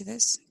drain into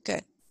this?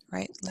 Good,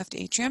 right? Left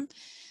atrium.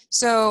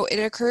 So it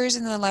occurs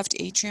in the left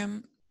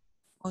atrium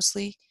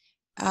mostly,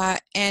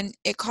 and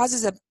it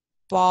causes a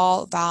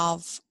ball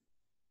valve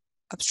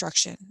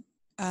obstruction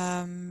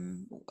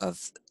in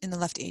the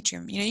left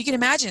atrium. You know, you can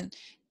imagine,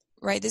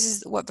 right? This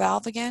is what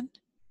valve again?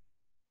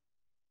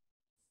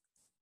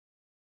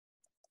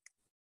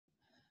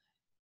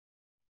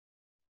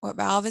 What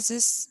valve is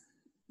this?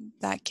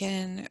 That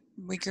can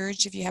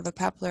regurgitate if you have a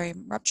papillary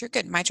rupture.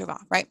 Good, mitral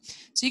valve, right?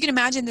 So you can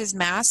imagine this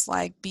mass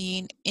like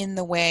being in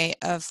the way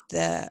of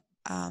the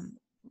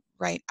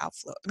right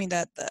outflow. I mean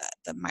the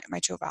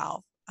mitral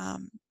valve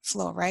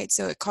flow, right?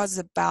 So it causes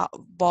a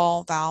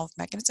ball valve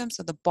mechanism.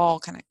 So the ball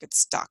kind of gets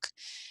stuck,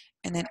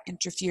 and then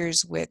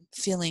interferes with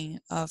filling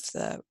of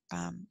the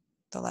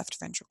left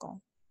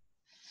ventricle.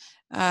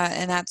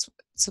 And that's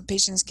so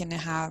patients can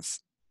have,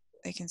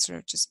 they can sort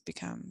of just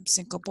become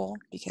syncopal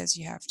because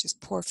you have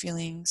just poor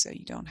feeling, so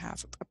you don't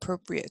have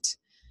appropriate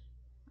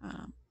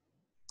um,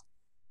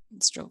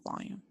 stroke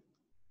volume.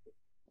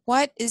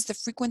 What is the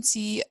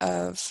frequency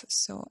of,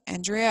 so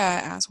Andrea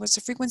asked, what's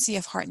the frequency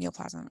of heart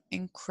neoplasm?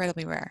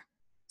 Incredibly rare,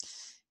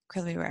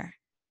 incredibly rare.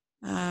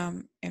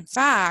 In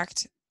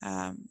fact,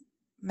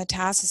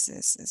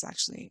 metastasis is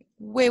actually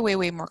way, way,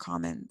 way more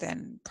common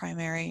than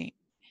primary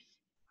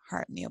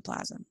heart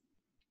neoplasm,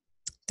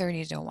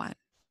 30 to 1.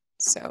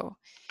 So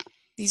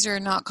these are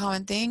not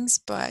common things,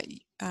 but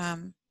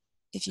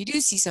if you do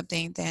see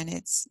something, then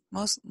it's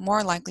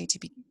more likely to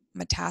be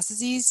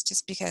metastases,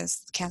 just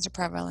because cancer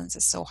prevalence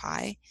is so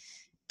high,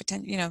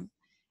 you know,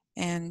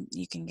 and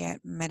you can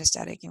get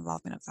metastatic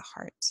involvement of the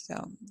heart.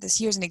 So this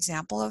here's an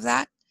example of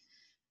that.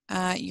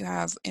 You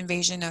have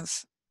invasion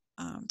of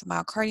the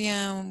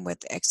myocardium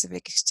with extravascular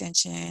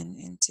extension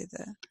into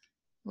the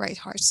right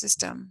heart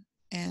system,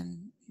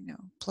 and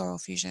pleural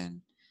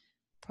effusion,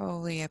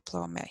 probably a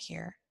pleural met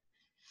here.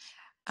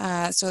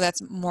 So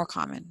that's more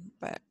common,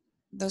 but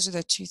those are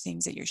the two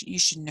things that you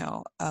should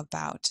know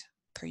about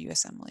per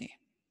USMLE.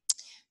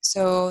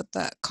 So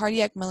the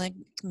cardiac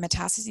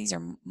metastases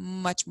are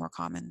much more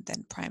common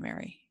than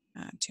primary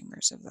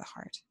tumors of the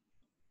heart.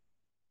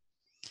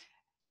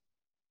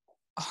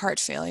 Heart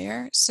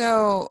failure.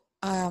 So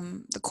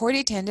the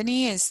chordae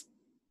tendineae is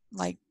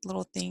like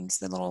little things,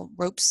 the little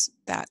ropes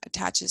that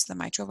attaches the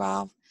mitral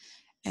valve,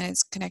 and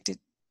it's connected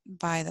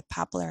by the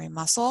papillary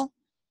muscle.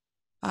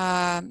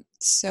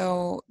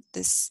 So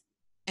this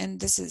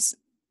is,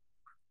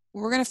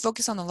 we're going to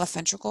focus on the left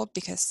ventricle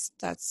because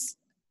that's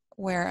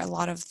where a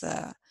lot of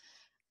the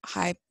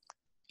high,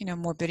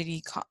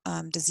 morbidity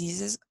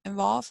diseases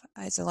involve.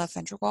 It's the left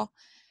ventricle.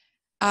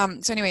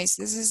 So anyways,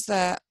 this is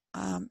the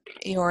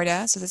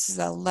aorta. So this is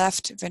the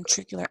left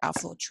ventricular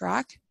outflow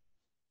tract.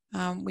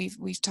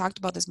 We've talked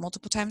about this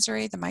multiple times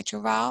already, the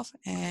mitral valve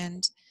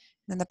and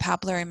then the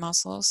papillary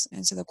muscles.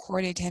 And so the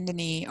chordae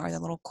tendineae are the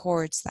little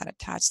cords that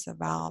attach the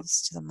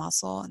valves to the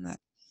muscle and that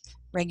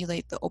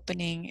regulate the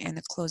opening and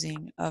the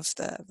closing of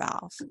the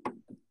valve.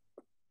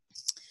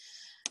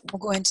 We'll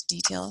go into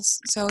details.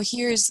 So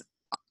here's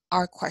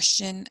our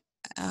question,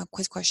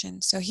 quiz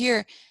question. So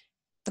here,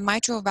 the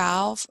mitral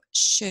valve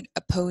should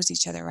oppose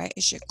each other, right?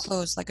 It should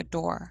close like a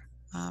door.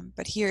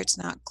 But here it's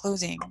not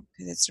closing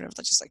because it's sort of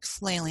just like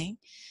flailing.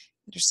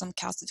 There's some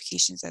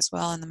calcifications as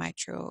well in the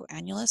mitral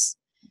annulus.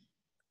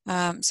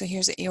 So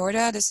here's the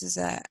aorta. This is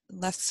a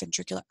left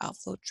ventricular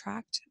outflow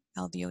tract,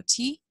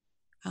 LVOT.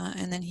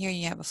 And then here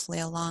you have a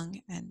flail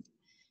lung. And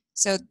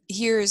so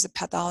here is the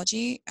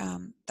pathology,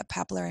 the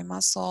papillary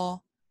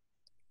muscle,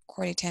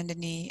 chordae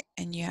tendineae,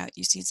 and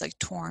you see it's like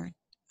torn.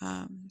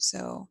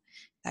 So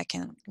that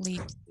can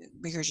lead to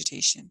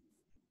regurgitation.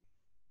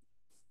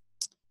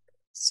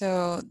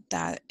 So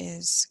that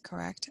is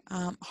correct.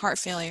 Heart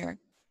failure.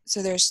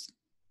 So there's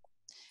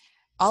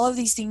all of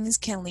these things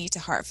can lead to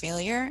heart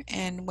failure,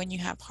 and when you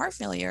have heart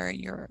failure,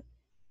 your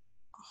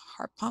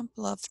heart pump,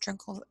 left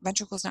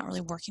ventricle is not really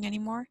working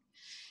anymore.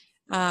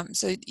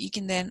 So you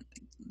can then,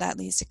 that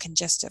leads to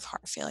congestive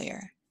heart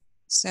failure.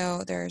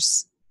 So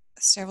there's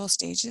several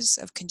stages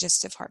of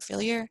congestive heart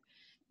failure.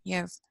 You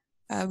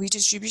have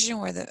redistribution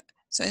where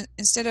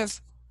instead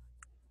of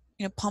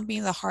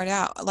pumping the heart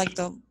out, like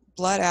the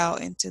blood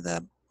out into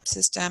the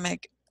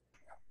systemic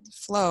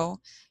flow,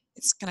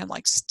 it's kind of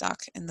like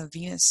stuck in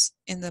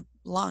the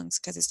lungs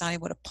because it's not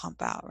able to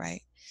pump out,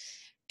 right?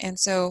 And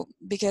so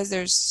because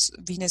there's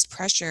venous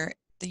pressure,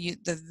 the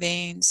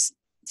veins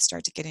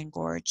start to get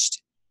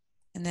engorged,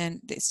 and then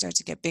they start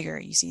to get bigger.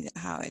 You see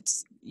how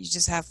you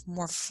just have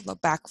more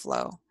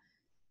backflow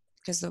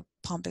because the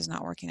pump is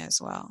not working as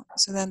well.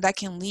 So then that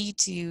can lead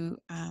to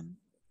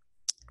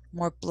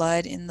more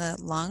blood in the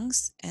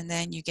lungs, and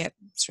then you get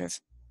sort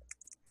of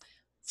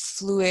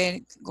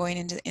fluid going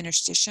into the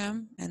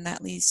interstitium, and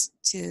that leads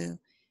to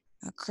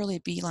curly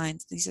B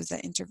lines. These are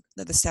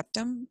the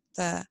septum,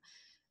 the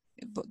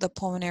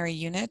pulmonary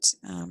unit,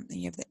 and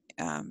you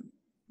have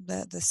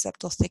the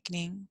septal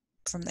thickening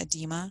from the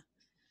edema.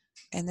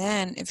 And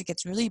then if it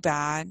gets really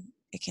bad,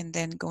 it can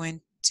then go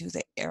into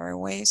the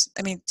airways,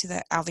 to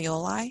the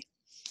alveoli,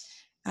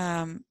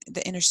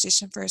 the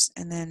interstitium first,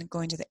 and then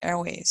go into the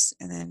airways.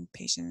 And then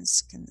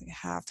patients can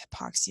have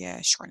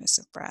hypoxia, shortness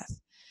of breath.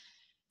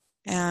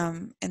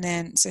 And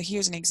then, so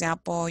here's an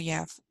example. You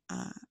have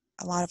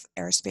a lot of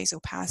airspace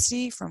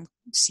opacity from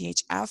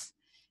CHF,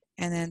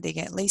 and then they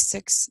get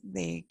Lasix,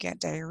 they get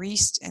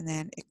diuresed, and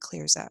then it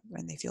clears up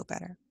and they feel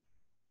better.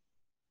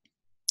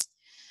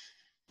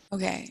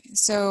 Okay,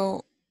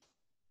 so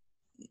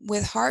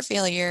with heart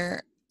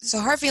failure,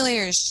 heart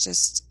failure is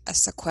just a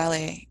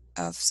sequelae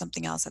of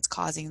something else that's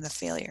causing the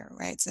failure,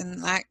 right?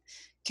 And that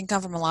can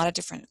come from a lot of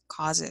different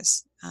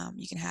causes.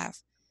 You can have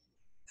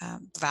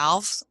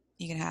valves,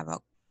 you can have a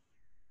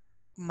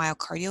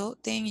myocardial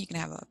thing, you can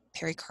have a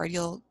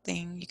pericardial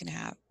thing, you can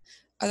have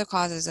other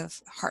causes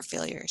of heart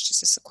failure. It's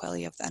just a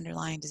sequelae of the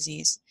underlying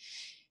disease.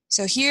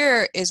 So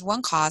here is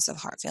one cause of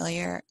heart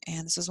failure,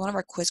 and this was one of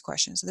our quiz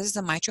questions. So this is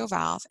the mitral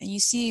valve, and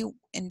you see,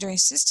 during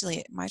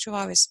systole, mitral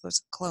valve is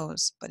supposed to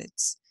close, but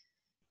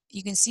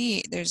you can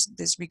see there's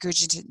this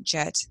regurgitant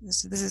jet.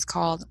 This is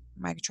called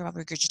mitral valve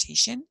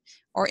regurgitation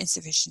or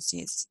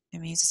insufficiency. It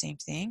means the same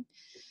thing.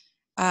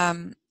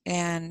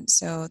 And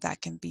so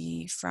that can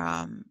be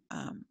from,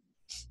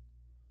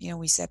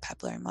 we said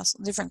papillary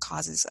muscle, different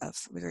causes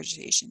of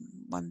regurgitation,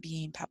 one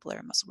being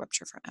papillary muscle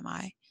rupture from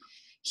MI.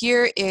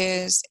 Here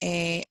is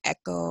a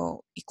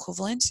echo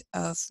equivalent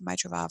of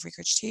mitral valve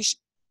regurgitation.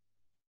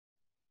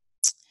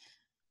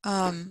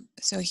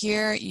 So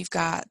here you've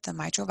got the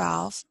mitral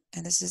valve,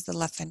 and this is the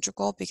left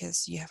ventricle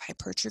because you have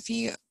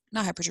hypertrophy,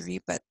 not hypertrophy,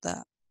 but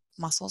the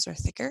muscles are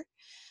thicker.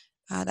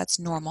 That's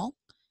normal.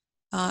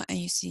 And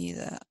you see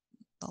the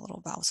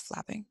little valves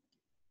flapping.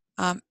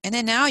 And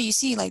then now you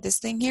see like this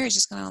thing here is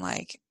just kind of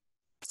like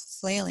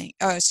flailing.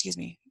 Oh, excuse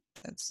me.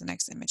 That's the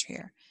next image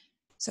here.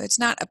 So it's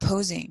not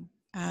opposing.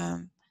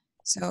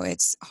 So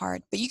it's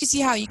hard, but you can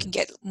see how you can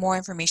get more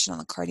information on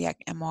the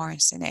cardiac MR and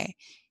CNA,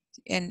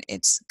 and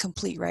it's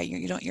complete, right?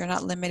 You're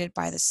not limited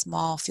by the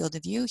small field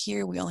of view.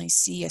 Here we only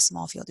see a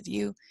small field of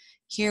view.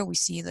 Here we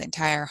see the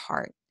entire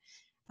heart.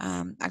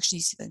 Actually,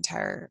 you see the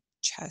entire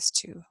chest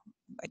too.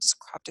 I just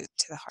cropped it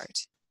to the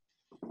heart.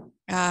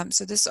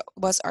 So this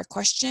was our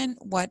question.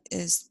 What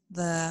is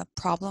the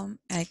problem?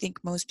 And I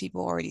think most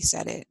people already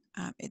said it.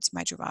 It's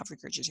mitral valve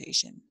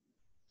regurgitation,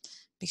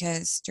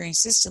 because during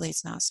systole,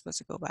 it's not supposed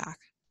to go back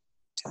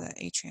to the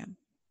atrium.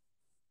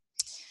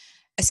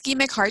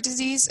 Ischemic heart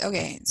disease.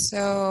 Okay,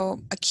 so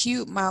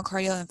acute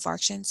myocardial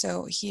infarction.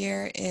 So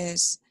here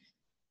is,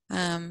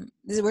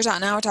 we're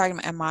talking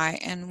about MI,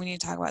 and we need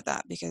to talk about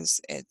that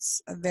because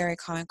it's a very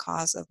common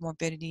cause of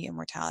morbidity and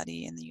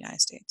mortality in the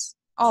United States,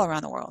 all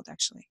around the world,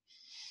 actually.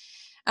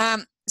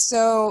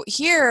 So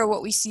here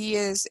what we see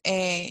is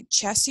a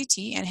chest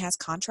CT, and it has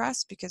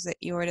contrast because the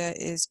aorta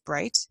is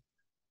bright.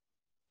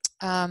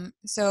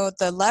 So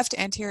the left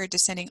anterior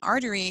descending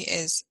artery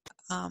is,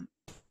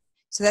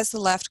 so that's the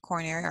left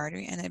coronary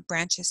artery, and it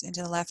branches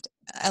into the left.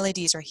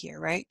 LADs are here,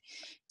 right?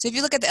 So if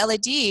you look at the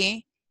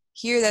LAD,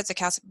 here that's a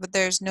calcium, but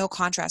there's no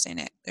contrast in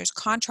it. There's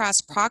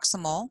contrast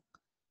proximal,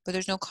 but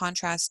there's no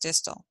contrast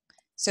distal.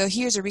 So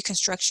here's a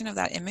reconstruction of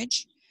that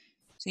image.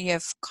 So you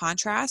have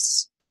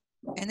contrast,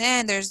 and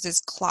then there's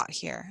this clot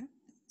here.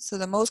 So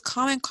the most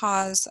common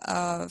cause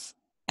of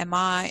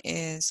MI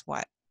is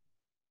what?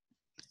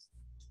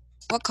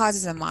 What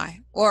causes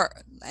MI? Or,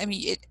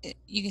 you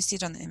can see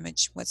it on the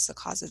image. What's the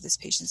cause of this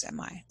patient's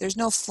MI? There's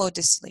no flow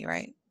distally,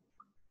 right?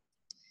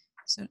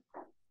 So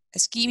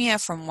ischemia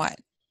from what?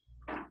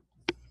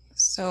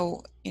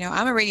 So,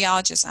 I'm a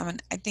radiologist.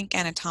 I think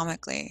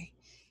anatomically.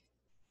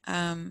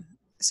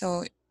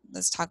 So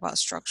let's talk about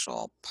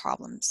structural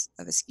problems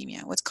of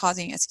ischemia. What's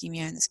causing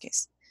ischemia in this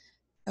case?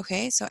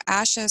 Okay, so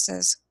Asha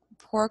says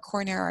poor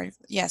coronary artery.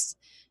 Yes.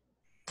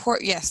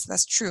 Yes,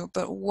 that's true.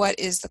 But what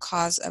is the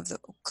cause of the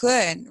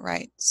good,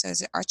 right? So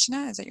is it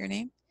Archana? Is that your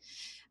name?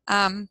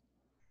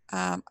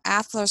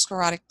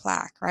 Atherosclerotic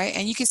plaque, right?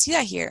 And you can see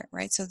that here,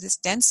 right? So this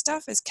dense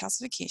stuff is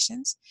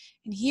calcifications,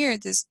 and here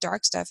this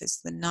dark stuff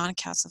is the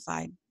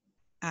non-calcified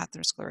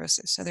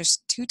atherosclerosis. So there's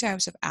two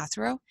types of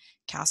athero,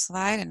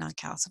 calcified and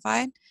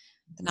non-calcified.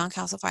 The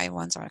non-calcified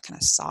ones are kind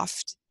of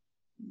soft.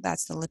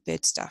 That's the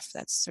lipid stuff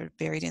that's sort of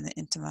buried in the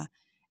intima.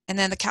 And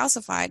then the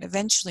calcified,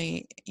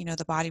 eventually,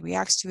 the body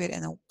reacts to it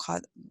and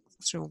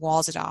sort of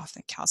walls it off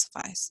and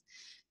calcifies.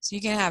 So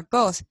you can have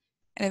both.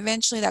 And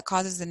eventually that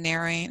causes the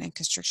narrowing and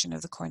constriction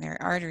of the coronary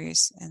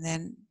arteries, and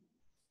then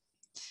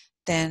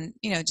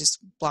just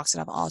blocks it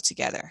up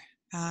altogether.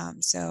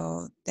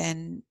 So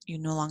then you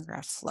no longer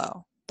have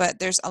flow. But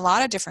there's a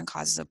lot of different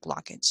causes of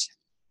blockage.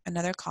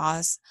 Another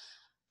cause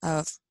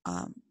of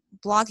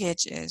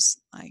blockage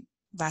is like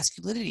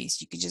vasculitides.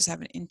 You could just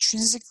have an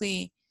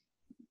intrinsically,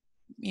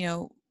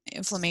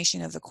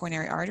 inflammation of the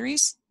coronary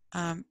arteries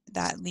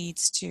that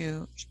leads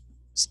to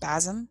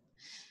spasm.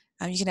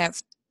 You can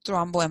have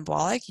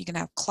thromboembolic. You can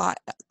have clot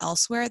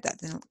elsewhere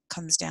that then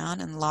comes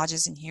down and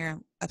lodges in here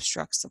and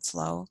obstructs the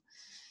flow.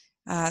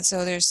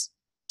 So there's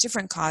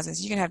different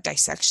causes. You can have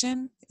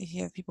dissection. If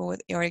you have people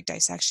with aortic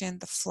dissection,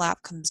 the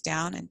flap comes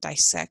down and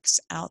dissects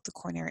out the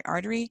coronary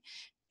artery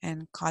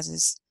and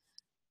causes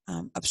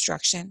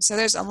obstruction. So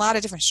there's a lot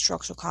of different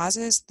structural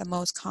causes, the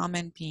most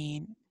common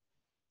being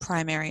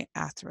primary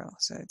athero.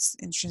 So it's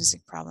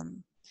intrinsic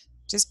problem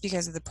just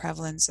because of the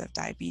prevalence of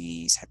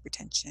diabetes,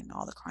 hypertension,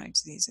 all the chronic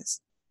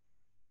diseases,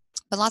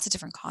 but lots of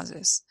different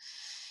causes.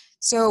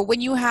 So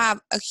when you have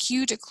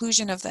acute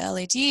occlusion of the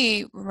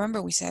LAD,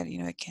 remember we said,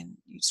 you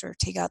sort of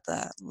take out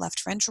the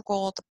left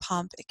ventricle, the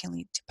pump, it can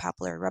lead to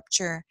papillary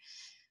rupture.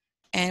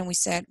 And we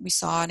said we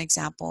saw an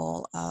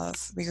example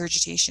of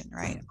regurgitation,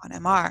 right, on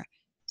MR.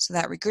 So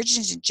that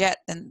regurgitation jet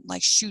then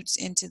like shoots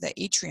into the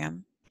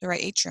atrium, the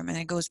right atrium, and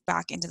it goes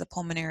back into the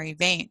pulmonary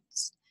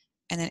veins,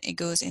 and then it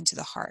goes into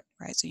the heart,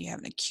 right? So you have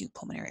an acute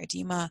pulmonary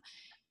edema,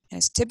 and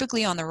it's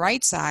typically on the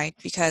right side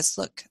because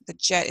look, the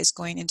jet is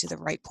going into the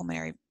right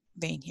pulmonary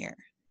vein here.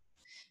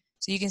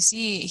 So you can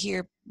see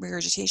here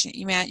regurgitation.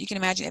 You can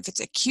imagine if it's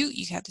acute,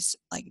 you have this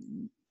like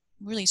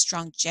really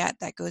strong jet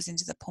that goes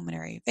into the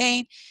pulmonary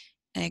vein,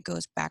 and it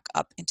goes back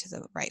up into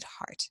the right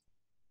heart.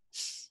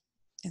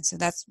 And so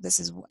this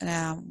is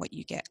what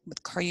you get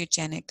with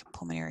cardiogenic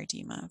pulmonary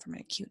edema from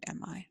an acute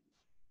MI.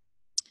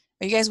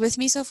 Are you guys with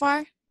me so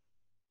far?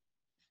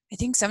 I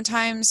think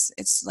sometimes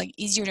it's like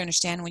easier to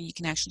understand when you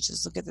can actually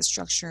just look at the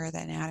structure, the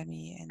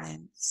anatomy, and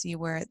then see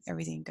where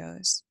everything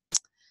goes.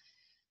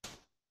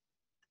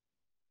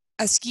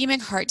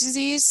 Ischemic heart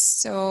disease,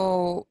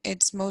 so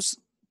it's most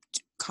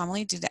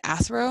commonly due to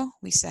athero,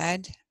 we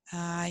said.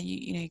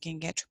 You can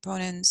get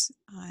troponins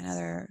and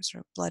other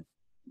sort of blood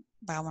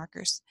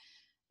biomarkers.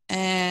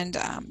 And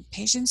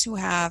patients who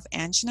have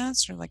angina,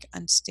 sort of like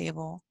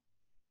unstable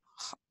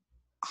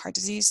heart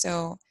disease.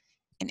 So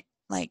in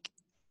like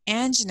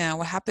angina,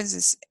 what happens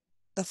is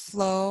the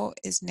flow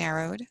is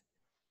narrowed.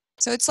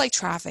 So it's like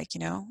traffic,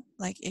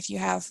 like if you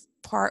have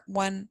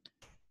one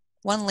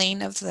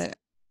lane of the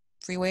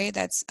freeway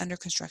that's under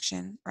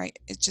construction, right?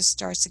 It just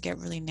starts to get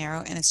really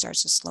narrow and it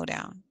starts to slow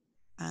down.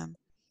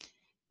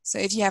 So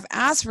if you have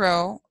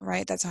athero,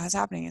 right, that's how it's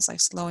happening. It's like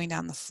slowing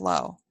down the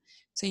flow.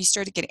 So you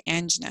start to get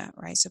angina,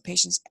 right? So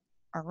patients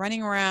are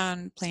running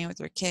around, playing with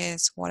their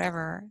kids,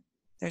 whatever.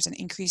 There's an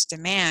increased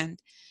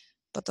demand,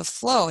 but the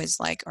flow is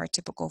like our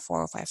typical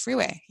 405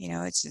 freeway.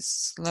 It's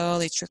just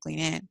slowly trickling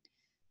in.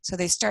 So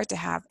they start to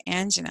have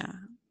angina.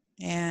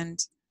 And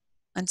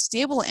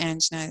unstable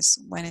angina is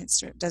when it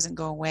doesn't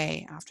go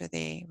away after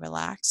they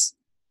relax.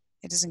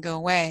 It doesn't go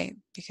away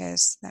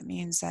because that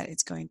means that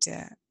it's going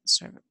to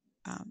sort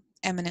of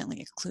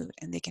eminently occlude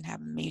and they can have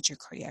major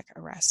cardiac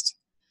arrest.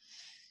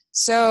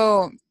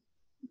 So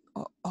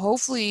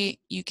hopefully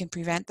you can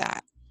prevent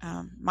that.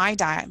 My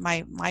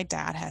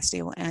dad has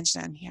stable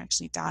angina and he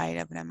actually died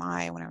of an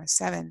MI when I was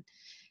 7.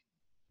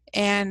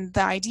 And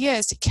the idea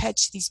is to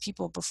catch these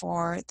people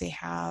before they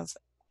have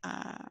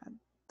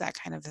that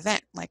kind of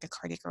event, like a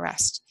cardiac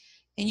arrest.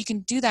 And you can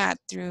do that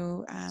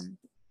through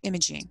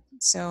imaging.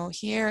 So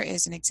here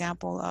is an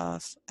example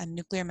of a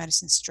nuclear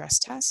medicine stress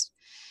test.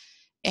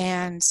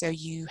 And so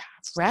you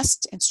have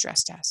rest and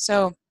stress test.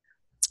 So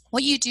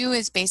what you do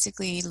is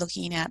basically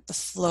looking at the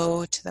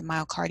flow to the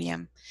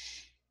myocardium.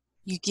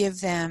 You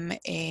give them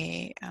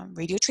a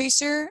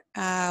radiotracer,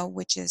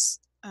 which is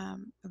a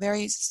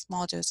very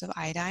small dose of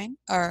iodine,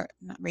 or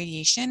not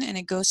radiation, and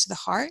it goes to the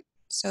heart.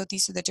 So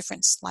these are the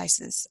different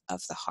slices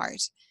of the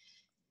heart.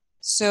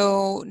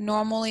 So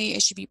normally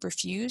it should be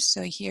perfused.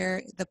 So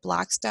here the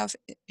black stuff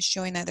is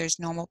showing that there's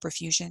normal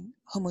perfusion,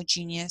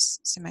 homogeneous,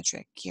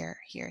 symmetric here,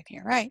 here, and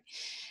here, right?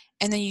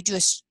 And then you do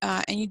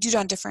it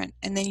on different,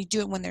 and then you do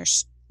it when they're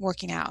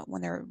working out,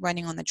 when they're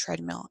running on the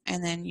treadmill,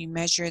 and then you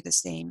measure the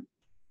same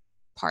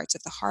parts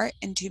of the heart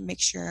and to make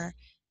sure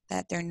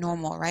that they're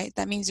normal, right?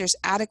 That means there's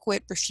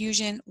adequate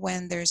perfusion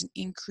when there's an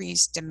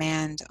increased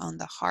demand on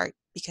the heart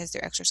because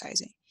they're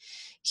exercising.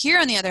 Here,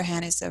 on the other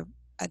hand, is a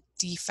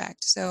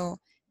defect. So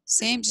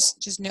same,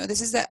 just know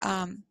this is the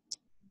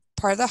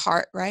part of the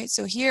heart, right?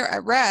 So here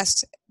at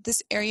rest,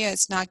 this area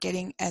is not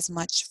getting as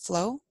much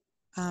flow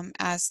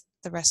as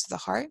the rest of the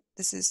heart.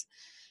 This is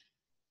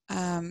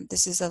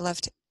the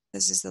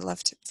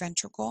left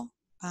ventricle.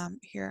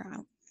 Here,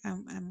 I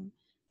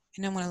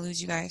know I'm going to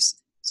lose you guys.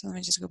 So let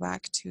me just go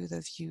back to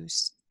the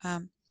views.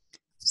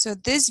 So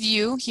this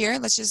view here,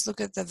 let's just look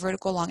at the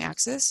vertical long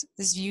axis.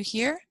 This view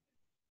here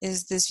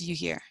is this view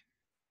here,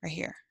 right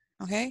here,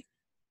 okay?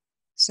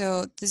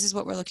 So this is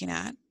what we're looking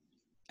at.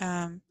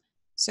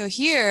 So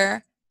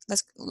here,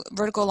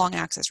 vertical long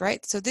axis,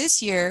 right? So this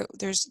here,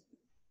 there's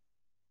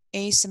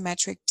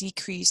asymmetric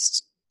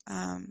decreased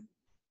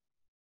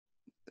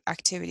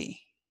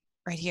activity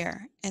right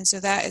here. And so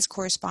that is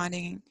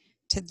corresponding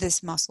to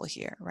this muscle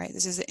here, right?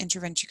 This is the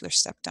interventricular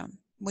septum,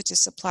 which is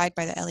supplied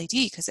by the LAD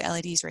because the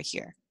LAD is right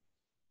here.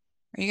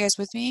 Are you guys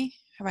with me?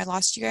 Have I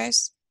lost you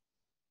guys?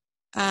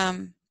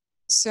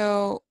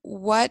 So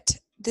what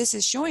this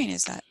is showing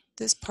is that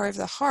this part of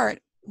the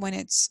heart, when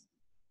it's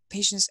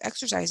patient's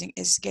exercising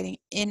is getting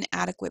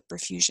inadequate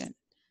perfusion.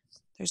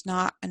 There's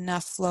not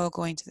enough flow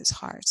going to this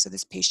heart. So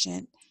this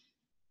patient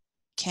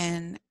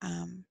can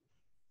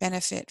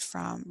benefit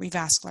from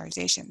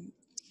revascularization.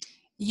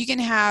 You can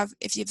have,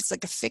 if it's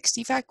like a fixed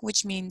defect,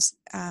 which means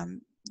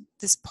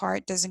this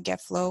part doesn't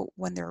get flow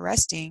when they're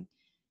resting,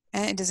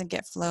 and it doesn't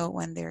get flow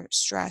when they're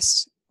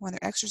stressed, when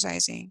they're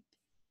exercising,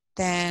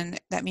 then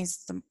that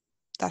means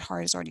that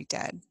heart is already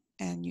dead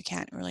and you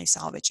can't really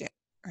salvage it,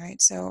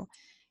 right? So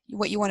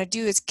what you want to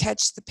do is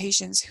catch the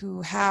patients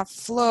who have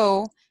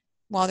flow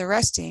while they're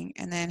resting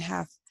and then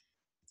have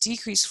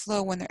decreased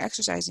flow when they're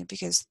exercising,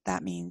 because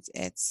that means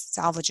it's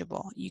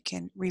salvageable. You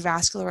can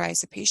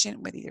revascularize the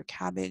patient with either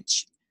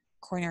CABG,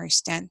 coronary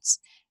stents,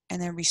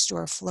 and then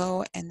restore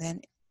flow, and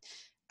then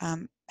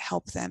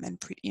help them and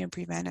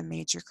prevent a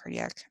major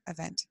cardiac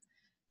event.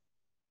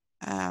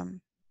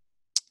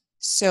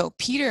 So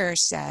Peter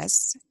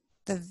says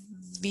the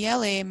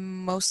VLA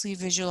mostly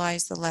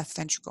visualize the left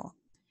ventricle.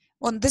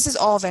 Well, this is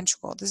all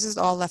ventricle. This is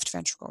all left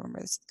ventricle. Remember,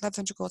 this left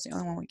ventricle is the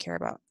only one we care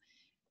about.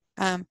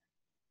 But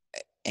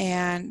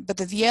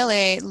the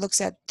VLA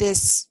looks at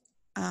this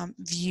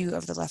view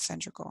of the left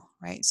ventricle,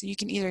 right? So you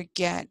can either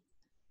get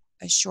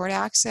a short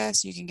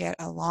axis, you can get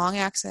a long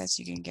axis,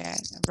 you can get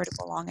a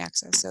vertical long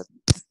axis. So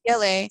the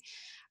VLA,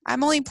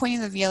 I'm only pointing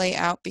the VLA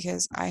out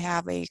because I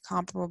have a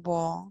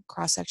comparable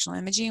cross-sectional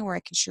imaging where I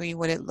can show you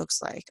what it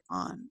looks like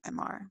on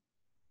MR.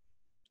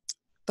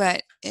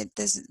 But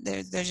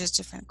they're just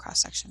different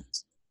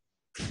cross-sections.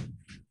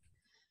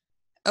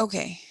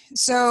 Okay,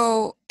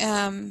 so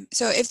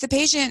if the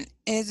patient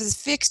is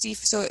fixed,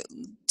 so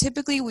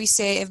typically we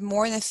say if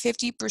more than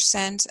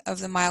 50% of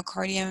the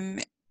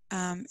myocardium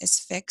is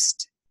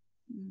fixed,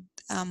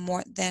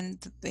 more than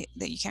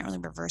that you can't really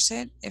reverse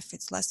it. If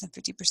it's less than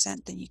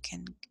 50%, then you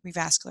can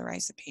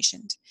revascularize the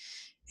patient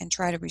and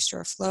try to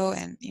restore flow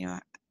and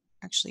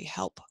actually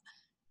help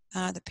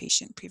the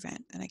patient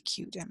prevent an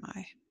acute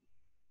MI.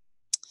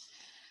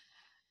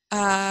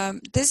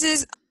 This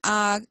is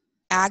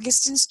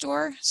Agatston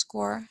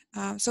score.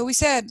 So we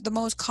said the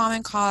most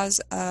common cause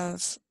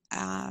of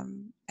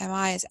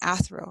MI is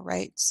athero,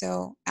 right?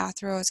 So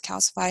athero is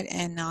calcified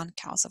and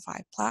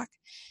non-calcified plaque.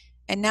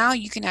 And now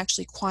you can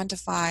actually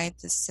quantify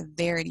the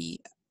severity,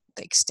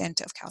 the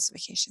extent of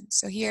calcification.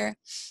 So here,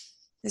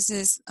 this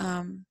is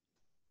an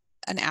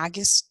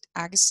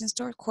Agatston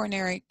score,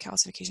 coronary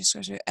calcification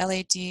score, so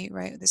LAD,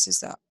 right? This is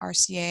the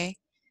RCA,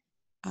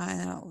 and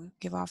then I'll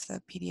give off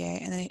the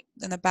PDA. And then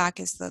in the back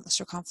is the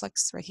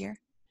circumflex right here,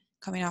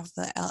 coming off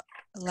the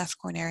left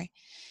coronary.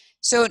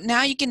 So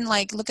now you can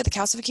look at the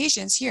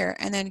calcifications here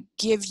and then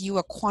give you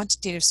a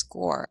quantitative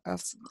score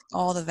of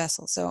all the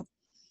vessels. So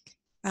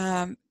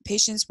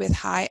patients with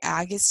high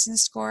Agatston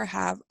score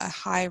have a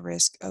high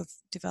risk of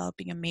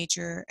developing a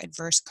major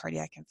adverse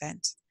cardiac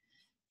event,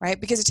 right?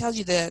 Because it tells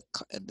you the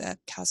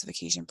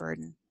calcification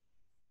burden.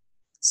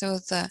 So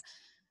the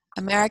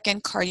American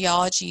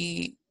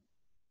Cardiology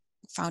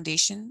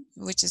Foundation,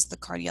 which is the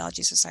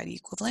Cardiology Society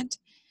equivalent,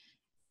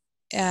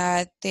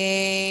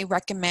 they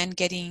recommend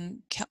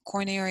getting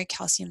coronary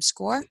calcium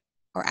score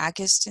or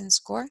Agatston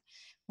score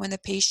when the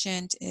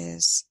patient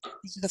these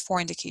are the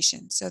 4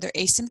 indications. So they're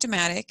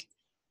asymptomatic,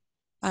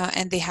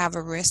 and they have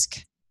a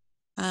risk.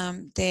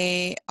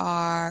 They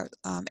are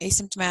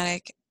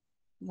asymptomatic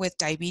with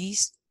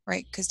diabetes,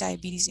 right? Because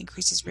diabetes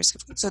increases risk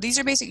of. So these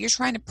are basically, you're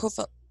trying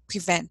to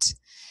prevent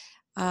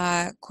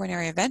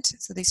coronary event.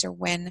 So these are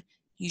when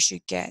you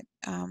should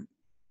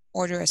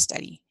order a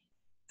study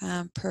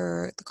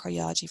per the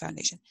Cardiology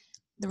Foundation.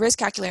 The risk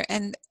calculator,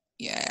 and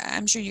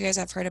I'm sure you guys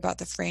have heard about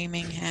the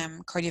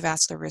Framingham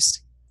cardiovascular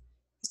risk.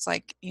 It's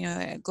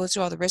it goes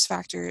through all the risk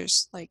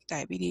factors like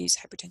diabetes,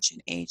 hypertension,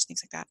 age,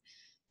 things like that,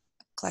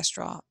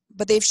 cholesterol.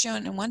 But they've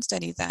shown in one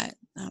study that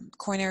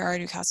coronary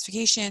artery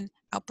calcification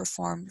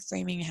outperformed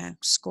Framingham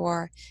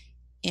score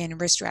in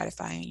risk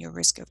stratifying your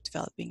risk of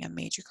developing a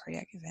major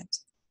cardiac event.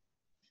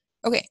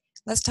 Okay,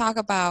 let's talk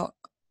about,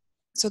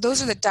 so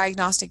those are the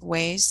diagnostic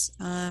ways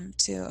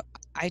to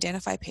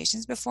identify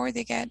patients before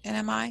they get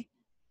an MI.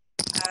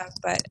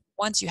 But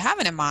once you have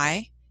an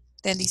MI,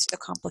 then these are the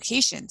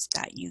complications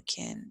that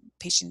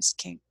patients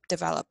can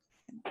develop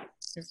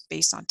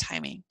based on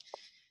timing.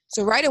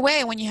 So right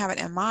away, when you have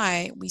an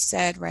MI, we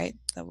said, right,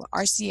 the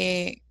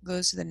RCA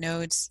goes to the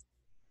nodes,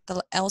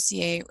 the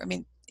LCA, I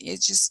mean,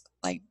 it's just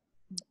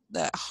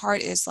the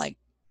heart is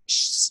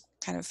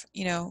kind of,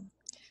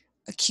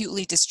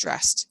 acutely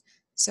distressed.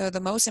 So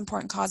the most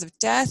important cause of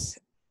death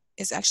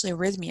is actually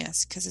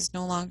arrhythmias, because it's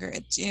no longer,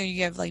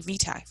 you have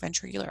VTAC,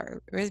 ventricular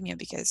arrhythmia,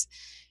 because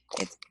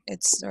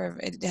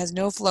it has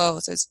no flow,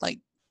 so it's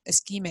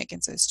ischemic,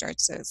 and so it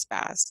starts to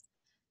spaz.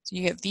 So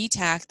you get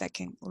VTAC that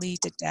can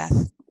lead to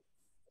death.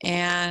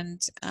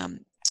 And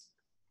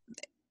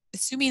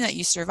assuming that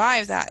you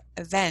survive that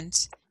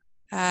event,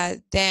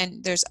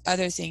 then there's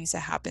other things that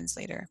happens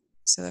later.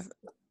 So if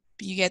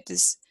you get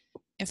this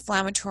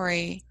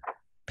inflammatory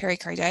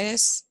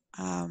pericarditis,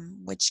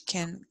 which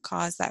can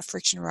cause that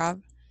friction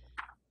rub.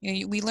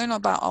 We learn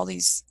about all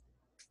these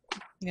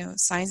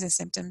signs and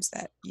symptoms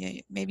that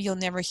maybe you'll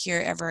never hear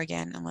ever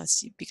again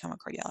unless you become a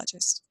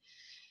cardiologist.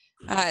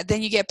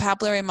 Then you get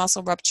papillary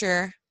muscle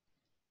rupture,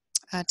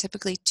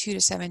 typically 2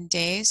 to 7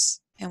 days,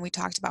 and we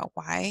talked about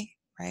why,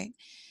 right?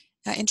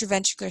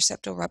 Intraventricular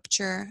septal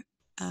rupture,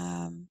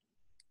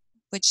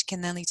 which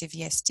can then lead to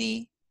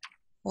VSD.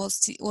 We'll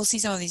see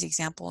some of these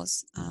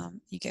examples.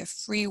 You get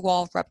free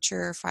wall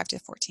rupture, 5 to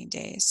 14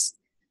 days,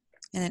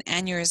 and then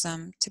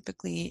aneurysm,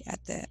 typically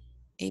at the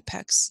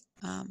apex.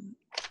 And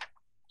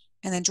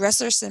then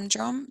Dressler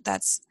syndrome,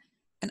 that's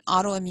an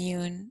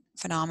autoimmune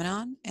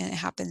phenomenon, and it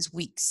happens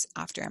weeks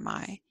after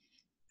MI.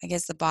 I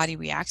guess the body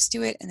reacts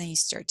to it, and then you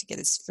start to get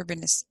this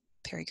fibrinous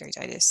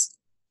pericarditis.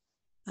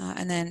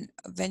 And then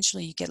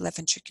eventually you get left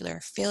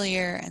ventricular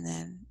failure, and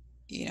then,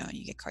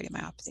 you get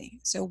cardiomyopathy.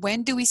 So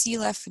when do we see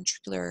left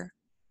ventricular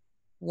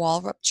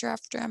wall rupture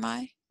after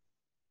MI?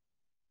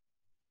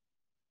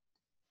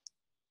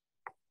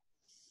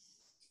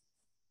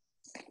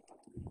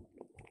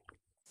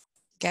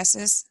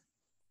 Guesses?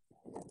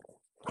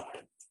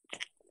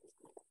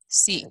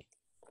 C.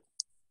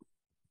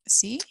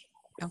 C?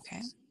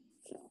 Okay.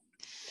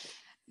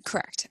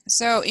 Correct.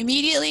 So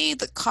immediately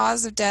the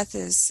cause of death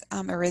is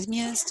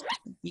arrhythmias,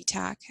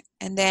 BTAC,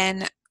 and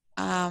then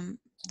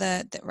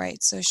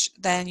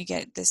then you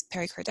get this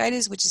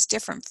pericarditis, which is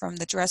different from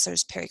the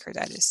Dressler's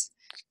pericarditis,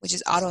 which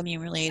is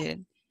autoimmune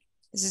related.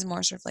 This is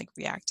more sort of like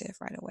reactive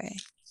right away.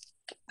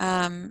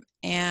 And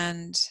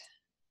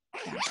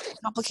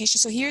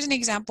complications. So here's an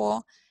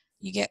example.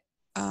 You get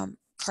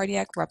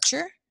cardiac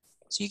rupture.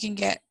 So you can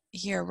get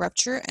here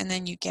rupture, and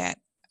then you get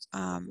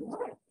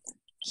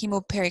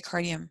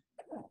hemopericardium.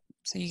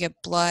 So you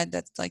get blood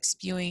that's like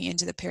spewing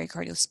into the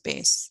pericardial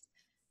space.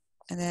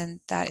 And then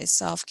that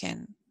itself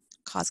can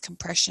cause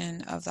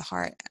compression of the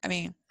heart. I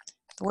mean,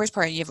 the worst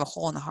part, you have a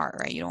hole in the heart,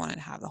 right? You don't want to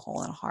have the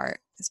hole in the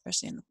heart,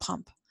 especially in the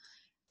pump.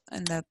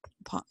 And the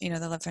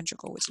left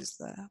ventricle, which is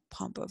the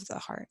pump of the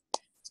heart.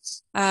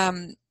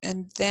 And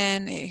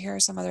then here are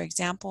some other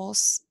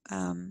examples.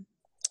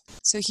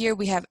 So here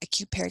we have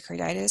acute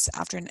pericarditis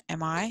after an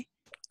MI.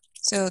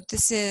 So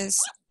this is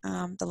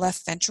the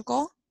left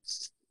ventricle.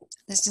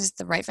 This is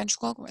the right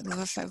ventricle.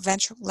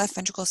 The left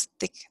ventricle is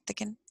thick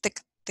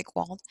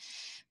walled.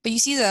 But you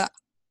see the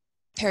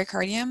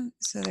pericardium.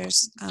 So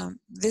there's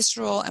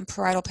visceral and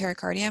parietal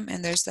pericardium,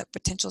 and there's that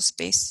potential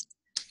space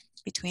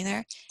between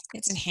there.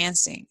 It's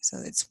enhancing, so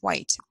it's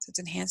white. So it's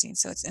enhancing,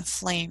 so it's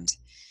inflamed.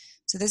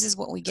 So this is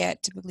what we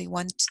get typically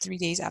 1 to 3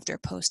 days after a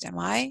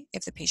post-MI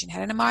if the patient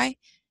had an MI.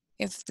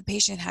 If the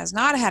patient has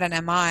not had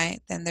an MI,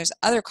 then there's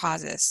other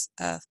causes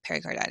of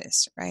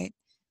pericarditis, right?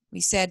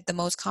 We said the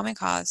most common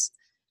cause,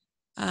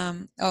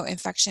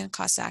 infection,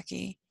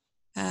 Kawasaki.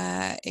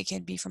 It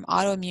can be from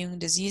autoimmune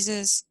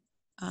diseases,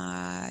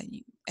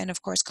 and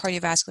of course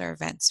cardiovascular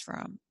events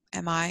from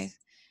MI,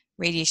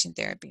 radiation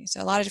therapy.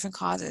 So a lot of different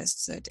causes.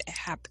 So it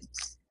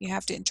happens. You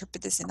have to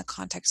interpret this in the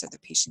context of the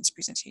patient's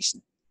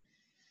presentation.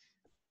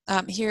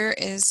 Here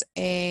is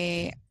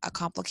a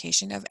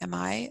complication of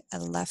MI, a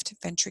left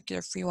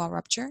ventricular free wall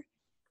rupture.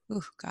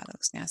 Ooh, God, that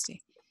looks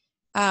nasty.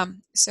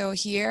 So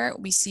here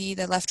we see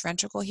the left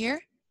ventricle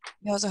here.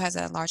 It also has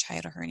a large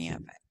hiatal hernia,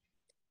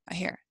 but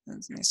here,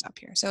 let me stop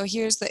here. So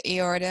here's the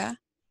aortic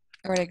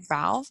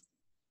valve.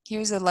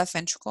 Here's the left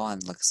ventricle,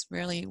 and it looks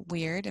really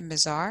weird and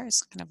bizarre.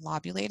 It's kind of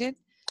lobulated.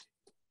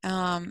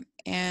 Right,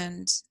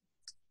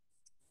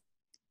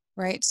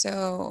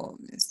 so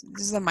this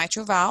is the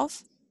mitral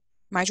valve.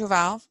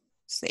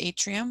 It's the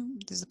atrium.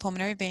 This is the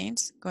pulmonary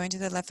veins going to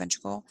the left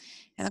ventricle.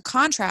 And the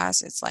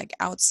contrast, it's like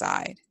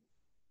outside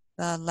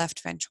the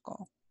left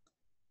ventricle.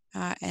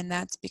 And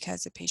that's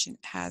because the patient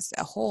has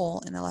a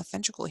hole in the left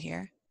ventricle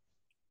here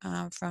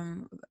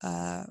from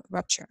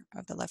rupture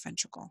of the left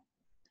ventricle.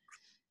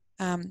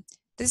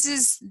 This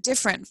is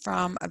different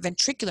from a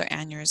ventricular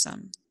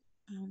aneurysm.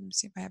 Let me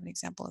see if I have an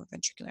example of a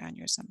ventricular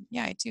aneurysm.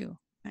 Yeah, I do.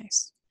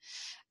 Nice.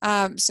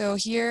 So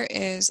here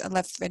is a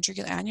left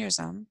ventricular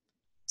aneurysm.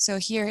 So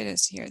here it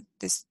is here.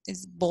 This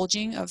is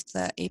bulging of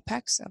the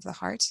apex of the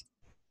heart,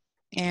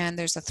 and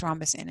there's a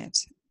thrombus in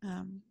it.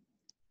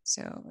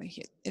 So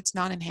it's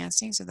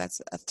non-enhancing, so that's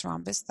a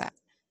thrombus that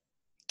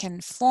can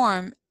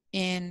form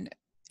in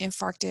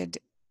infarcted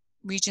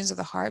regions of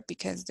the heart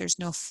because there's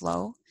no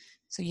flow.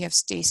 So you have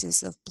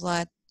stasis of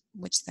blood,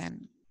 which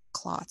then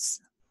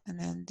clots, and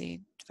then they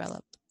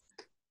develop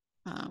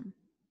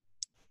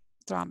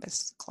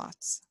thrombus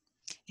clots.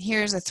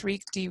 Here's a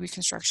 3D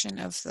reconstruction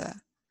of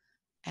the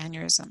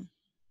aneurysm.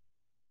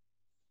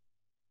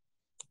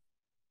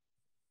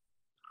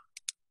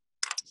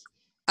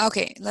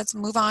 Okay, let's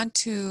move on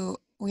to,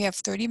 we have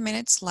 30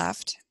 minutes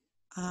left.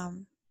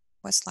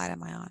 What slide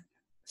am I on?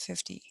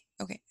 50.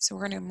 Okay, so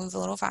we're going to move a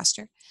little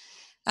faster.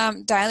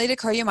 Dilated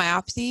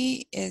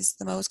cardiomyopathy is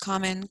the most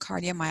common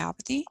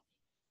cardiomyopathy.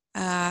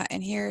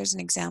 And here is an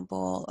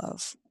example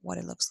of what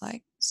it looks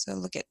like. So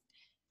look at,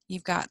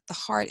 you've got the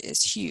heart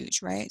is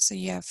huge, right? So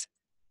you have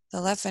the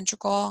left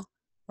ventricle,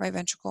 right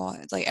ventricle.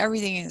 It's like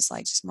everything is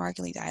like just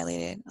markedly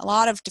dilated. A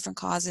lot of different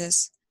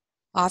causes,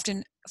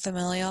 often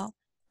familial,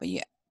 but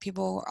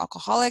people who are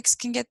alcoholics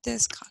can get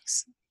this.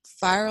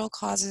 Viral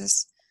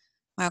causes,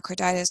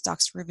 myocarditis,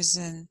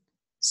 doxorubicin,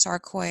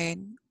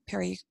 sarcoid,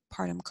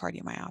 peripartum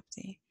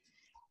cardiomyopathy.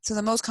 So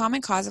the most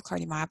common cause of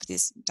cardiomyopathy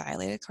is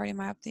dilated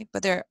cardiomyopathy,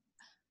 but there are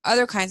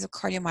other kinds of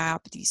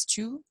cardiomyopathies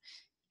too.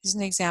 This is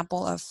an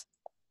example of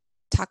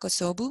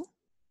Takotsubo.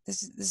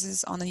 This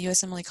is on the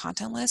USMLE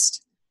content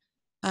list.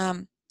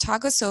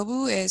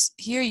 Takotsubo is,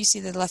 here you see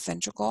the left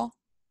ventricle,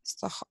 it's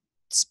the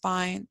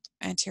spine,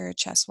 anterior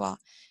chest wall,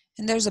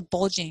 and there's a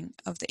bulging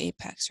of the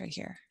apex right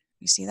here.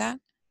 You see that?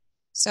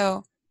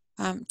 So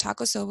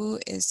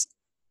Takotsubo is,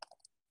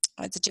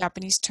 it's a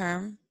Japanese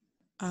term,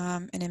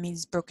 and it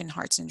means broken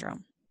heart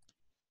syndrome.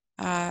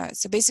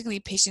 So basically,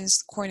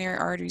 patients' coronary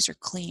arteries are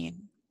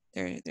clean.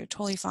 They're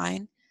totally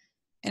fine.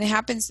 And it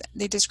happens,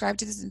 they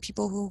described it as in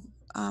people who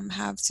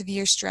have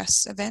severe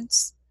stress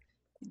events.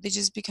 They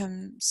just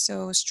become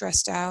so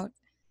stressed out,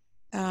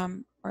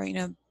 or,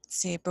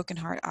 say a broken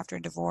heart after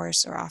a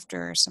divorce or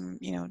after some,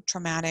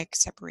 traumatic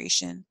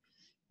separation.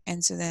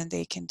 And so then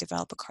they can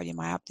develop a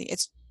cardiomyopathy.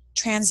 It's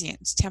transient,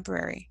 it's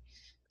temporary.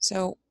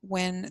 So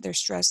when their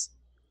stress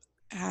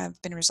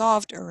have been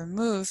resolved or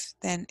removed,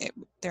 then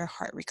their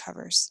heart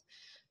recovers.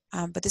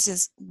 But this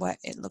is what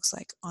it looks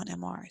like on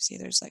MR. See,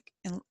 there's like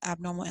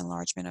abnormal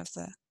enlargement of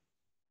the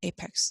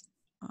apex.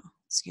 Oh,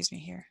 excuse me,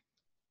 here,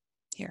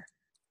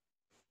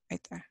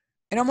 right there.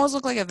 It almost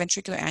looked like a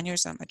ventricular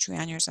aneurysm, a true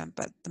aneurysm,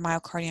 but the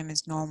myocardium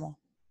is normal.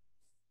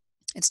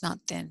 It's not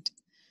thinned.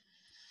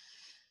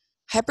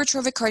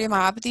 Hypertrophic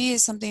cardiomyopathy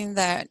is something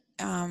that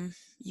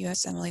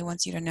USMLE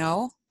wants you to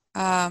know.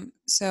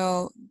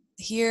 So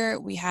here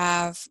we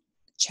have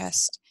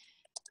chest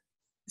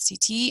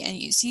CT, and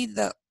you see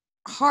the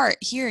heart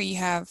here. You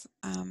have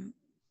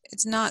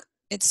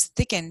it's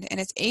thickened, and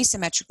it's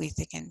asymmetrically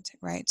thickened,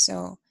 right?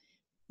 So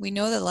we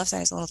know that the left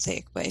side is a little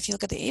thick, but if you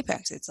look at the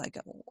apex, it's like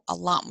a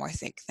lot more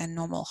thick than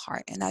normal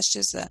heart, and that's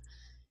just a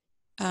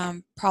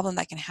problem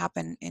that can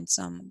happen in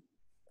some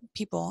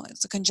people.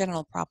 It's a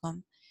congenital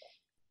problem.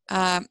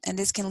 And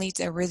this can lead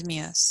to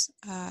arrhythmias.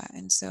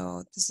 And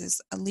so this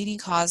is a leading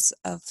cause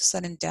of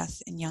sudden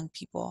death in young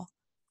people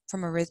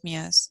from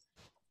arrhythmias.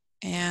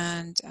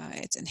 And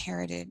it's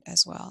inherited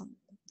as well.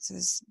 This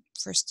is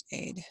first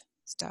aid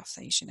stuff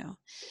that you should know.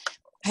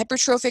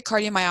 Hypertrophic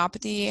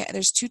cardiomyopathy,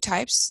 there's two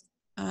types.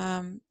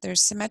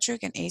 There's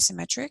symmetric and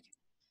asymmetric.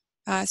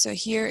 So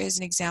here is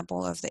an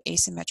example of the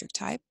asymmetric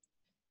type.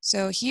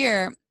 So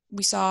here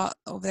we saw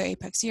over the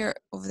apex here,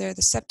 over there,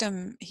 the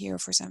septum here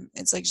for some,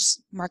 it's like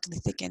just markedly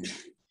thickened.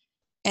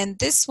 And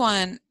this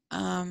one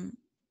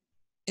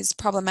is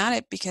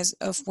problematic because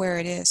of where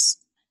it is.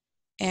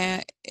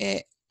 And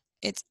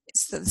it's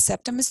the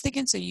septum is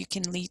thickened, so you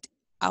can lead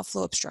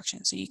outflow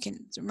obstruction. So you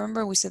can,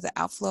 remember we said the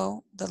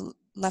outflow, the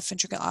left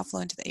ventricular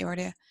outflow into the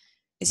aorta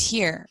is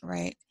here,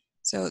 right?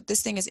 So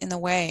this thing is in the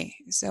way,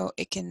 so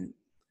it can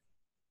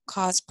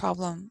cause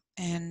problem,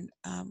 and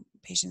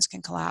patients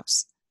can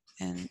collapse.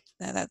 And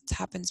that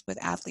happens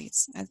with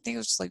athletes. I think it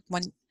was like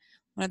one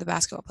of the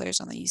basketball players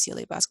on the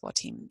UCLA basketball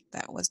team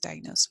that was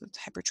diagnosed with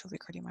hypertrophic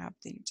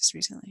cardiomyopathy just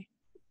recently.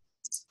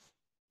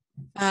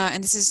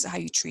 And this is how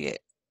you treat it.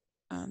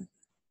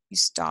 You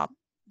stop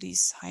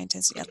these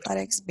high-intensity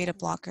athletics, beta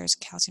blockers,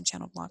 calcium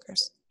channel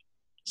blockers.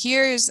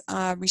 Here is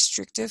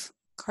restrictive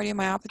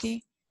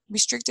cardiomyopathy.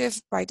 Restrictive,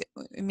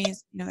 it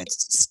means,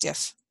 it's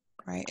stiff,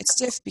 right? It's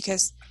stiff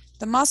because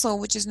the muscle,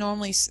 which is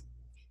normally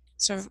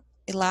sort of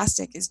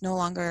elastic, is no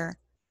longer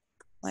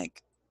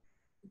like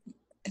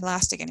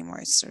elastic anymore.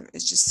 It's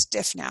just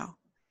stiff now.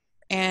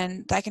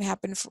 And that can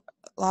happen for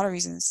a lot of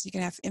reasons. You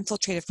can have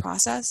infiltrative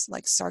process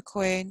like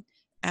sarcoid,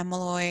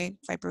 amyloid,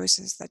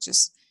 fibrosis, that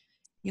just,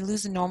 you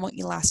lose the normal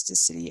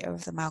elasticity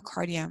of the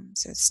myocardium.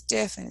 So it's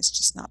stiff and it's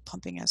just not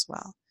pumping as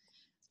well.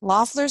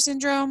 Loeffler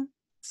syndrome,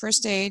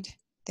 first aid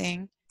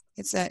thing.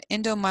 It's an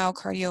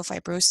endomyocardial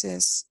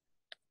fibrosis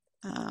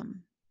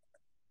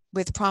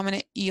with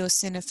prominent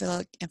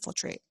eosinophilic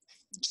infiltrate.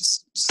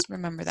 Just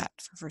remember that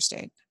for first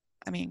aid.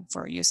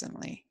 For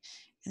USMLE,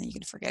 and then you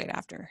can forget it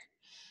after,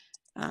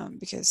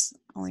 because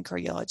only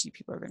cardiology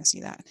people are going to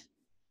see that.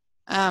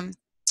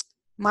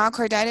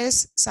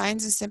 Myocarditis,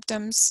 signs and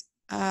symptoms.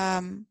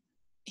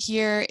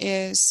 Here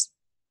is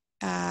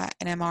an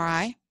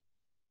MRI.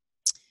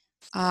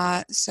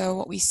 So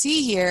what we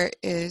see here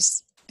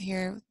is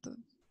the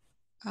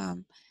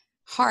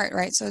heart,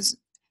 right? So it's,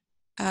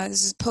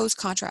 this is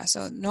post-contrast.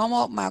 So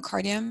normal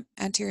myocardium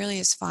anteriorly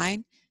is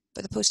fine,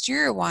 but the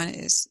posterior one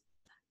is,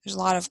 there's a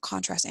lot of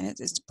contrast in it.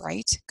 It's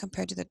bright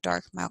compared to the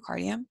dark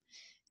myocardium.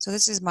 So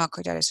this is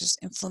myocarditis,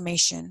 just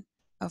inflammation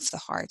of the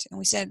heart. And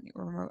we said,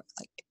 remember,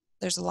 like,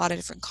 there's a lot of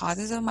different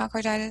causes of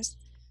myocarditis.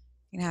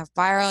 You can have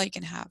viral, you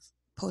can have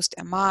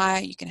post-MI,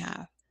 you can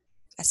have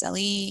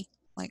SLE.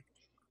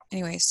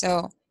 Anyway,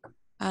 so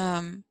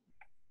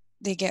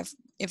they get,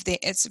 if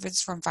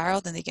it's from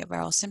viral, then they get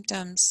viral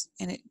symptoms,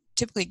 and it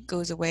typically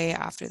goes away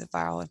after the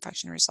viral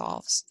infection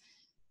resolves.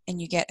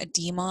 And you get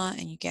edema,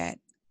 and you get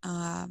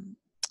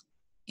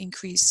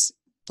increased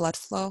blood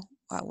flow,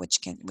 which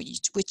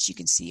you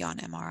can see on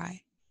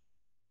MRI.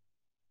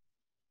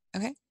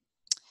 Okay.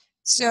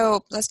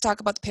 So let's talk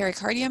about the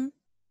pericardium.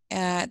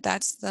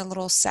 That's the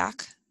little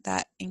sac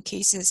that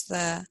encases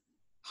the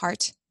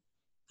heart.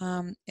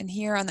 And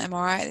here on the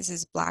MRI, this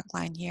is black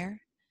line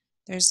here.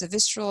 There's the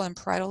visceral and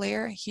parietal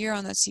layer. Here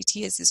on the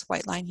CT is this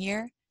white line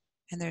here.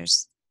 And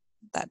there's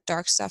that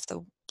dark stuff,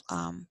 the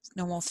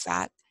normal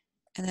fat.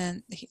 And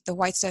then the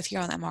white stuff here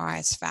on the MRI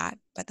is fat,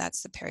 but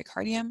that's the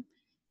pericardium.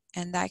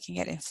 And that can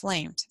get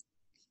inflamed.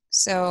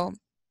 So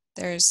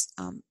there's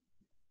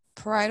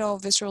parietal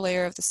visceral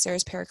layer of the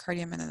serous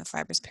pericardium and then the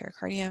fibrous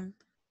pericardium.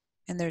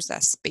 And there's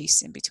that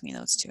space in between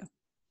those two.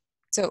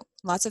 So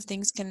lots of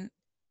things can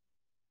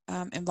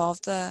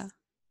involve the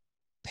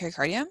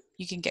pericardium.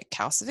 You can get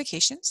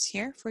calcifications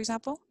here, for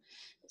example.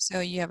 So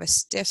you have a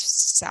stiff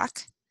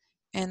sac,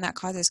 and that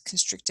causes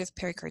constrictive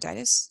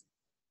pericarditis.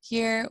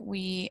 Here,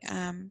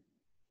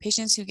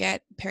 patients who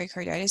get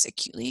pericarditis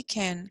acutely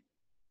can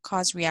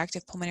cause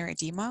reactive pulmonary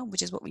edema,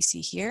 which is what we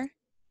see here.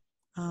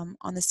 On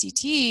the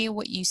CT,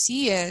 what you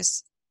see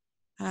is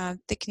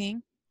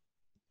thickening.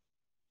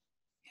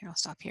 Here, I'll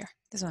stop here.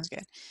 This one's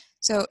good.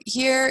 So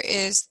here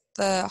is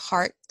the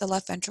heart, the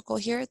left ventricle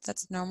here.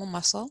 That's normal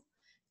muscle.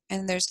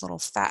 And there's a little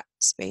fat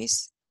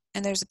space.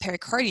 And there's a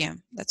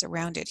pericardium that's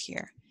around it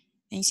here.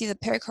 And you see the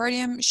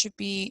pericardium should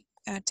be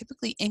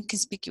typically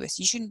inconspicuous.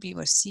 You shouldn't be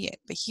able to see it.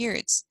 But here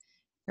it's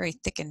very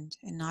thickened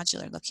and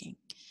nodular looking.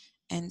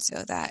 And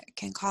so that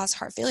can cause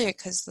heart failure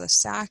because the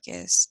sac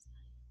is,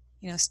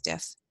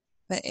 stiff.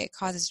 But it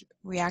causes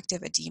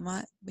reactive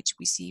edema, which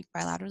we see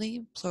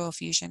bilaterally, pleural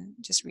effusion,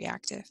 just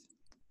reactive.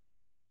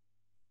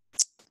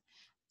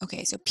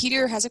 Okay, so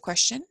Peter has a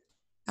question.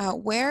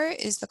 Where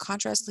is the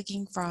contrast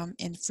leaking from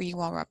in free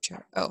wall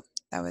rupture? Oh,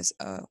 that was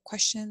a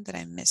question that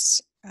I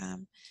missed.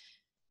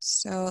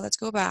 So let's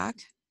go back.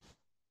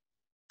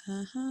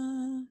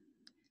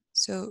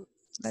 So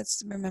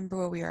let's remember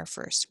where we are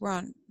first. We're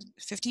on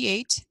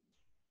 58,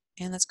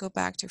 and let's go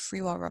back to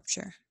free wall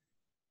rupture.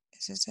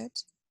 Is this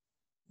it?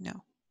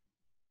 No.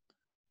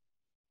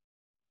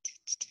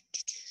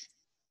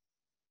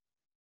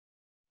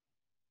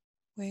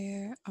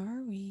 Where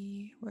are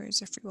we? Where is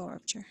the free wall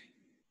rupture?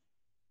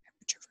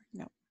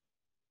 No.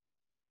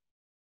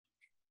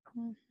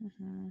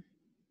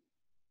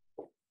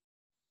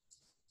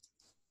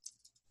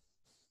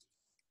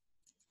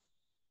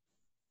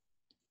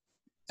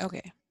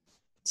 Okay,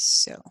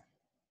 so,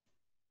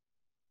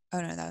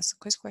 oh no, that was the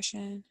quiz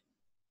question.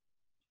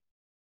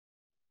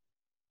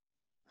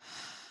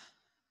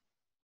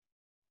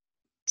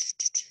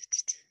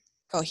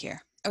 Oh,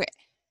 here. Okay,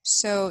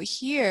 so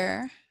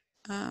here,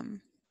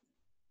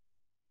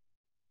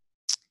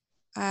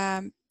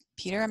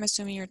 Peter, I'm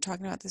assuming you're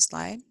talking about this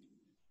slide.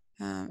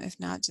 If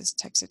not, just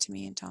text it to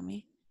me and tell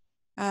me.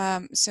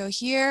 So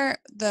here,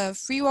 the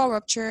free wall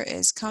rupture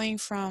is coming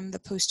from the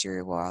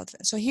posterior wall.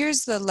 So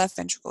here's the left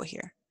ventricle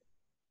here.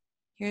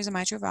 Here's the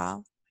mitral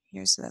valve.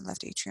 Here's the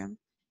left atrium.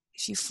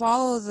 If you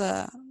follow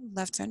the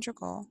left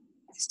ventricle,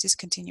 it's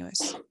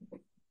discontinuous.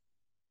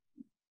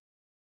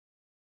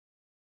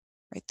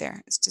 Right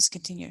there, it's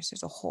discontinuous.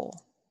 There's a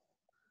hole.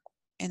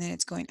 And then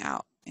it's going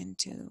out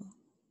into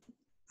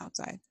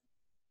outside,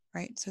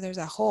 right? So there's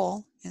a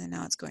hole, and then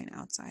now it's going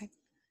outside.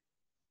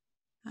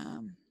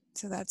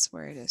 So that's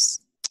where it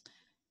is.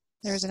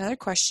 There's another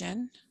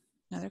question.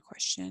 Let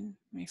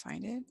me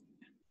find it.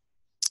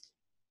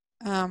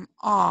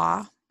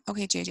 Aw.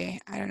 Okay, JJ,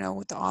 I don't know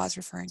what the aw is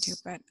referring to,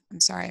 but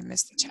I'm sorry I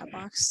missed the chat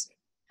box.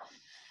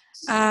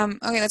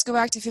 Okay, let's go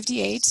back to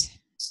 58.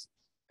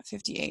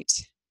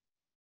 58.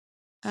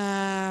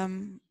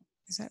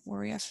 Is that where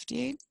we at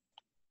 58?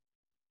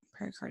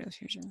 Pericardial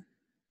fusion.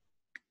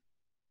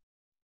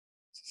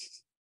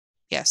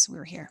 Yes, we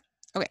were here.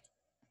 Okay.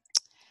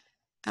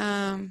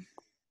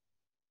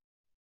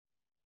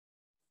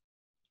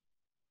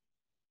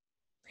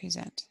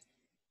 Present.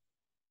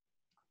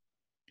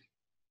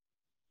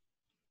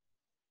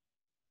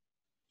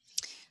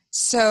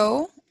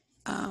 So,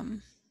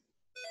 oh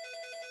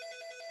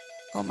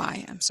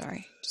my, I'm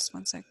sorry. Just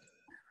one sec.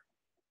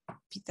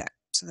 Repeat that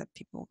so that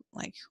people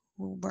like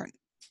who weren't,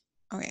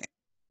 okay,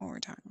 what we're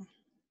talking about.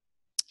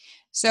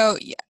 So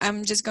yeah,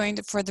 I'm just going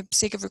to, for the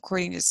sake of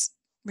recording, just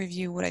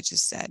review what I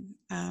just said.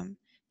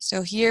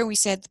 So here we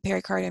said the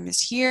pericardium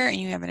is here and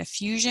you have an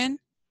effusion.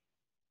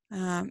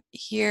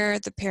 Here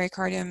the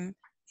pericardium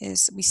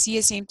is, we see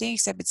the same thing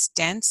except it's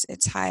dense,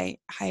 it's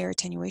higher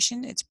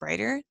attenuation, it's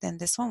brighter than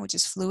this one, which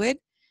is fluid.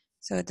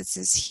 So this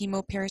is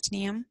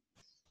hemoperitoneum,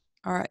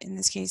 or in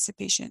this case the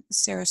patient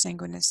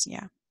serosanguinous,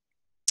 yeah.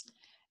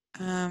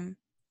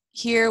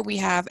 Here we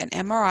have an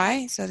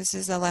MRI. So this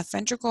is the left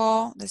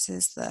ventricle, this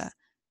is the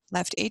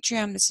left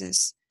atrium, this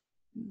is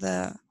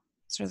the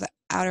sort of the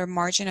outer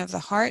margin of the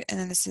heart, and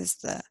then this is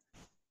the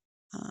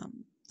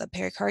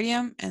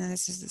pericardium, and then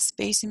this is the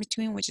space in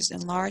between, which is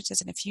enlarged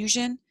as an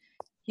effusion.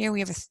 Here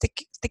we have a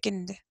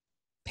thickened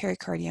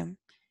pericardium,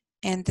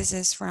 and this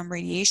is from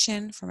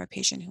radiation from a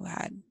patient who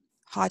had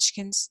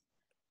Hodgkin's.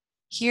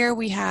 Here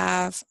we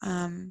have,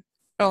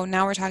 oh,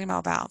 now we're talking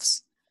about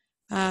valves.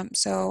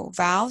 So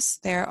valves,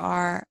 there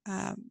are,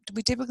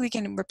 we typically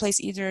can replace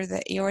either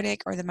the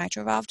aortic or the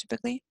mitral valve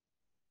typically.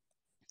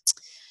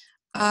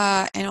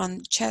 And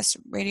on chest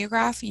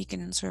radiograph, you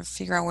can sort of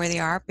figure out where they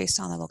are based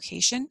on the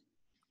location.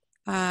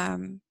 But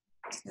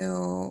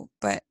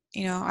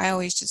I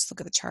always just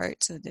look at the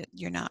chart so that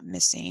you're not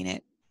missing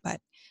it.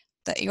 But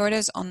the aorta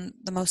is on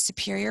the most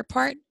superior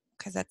part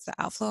because that's the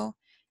outflow.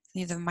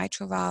 You have the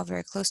mitral valve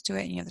very close to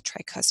it, and you have the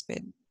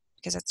tricuspid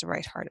because that's the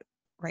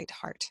right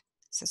heart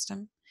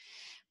system.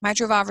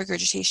 Mitral valve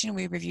regurgitation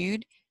we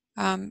reviewed,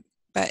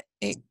 but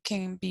it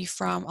can be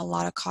from a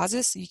lot of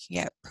causes. So you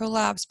can get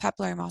prolapse,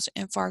 papillary muscle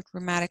infarct,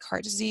 rheumatic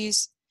heart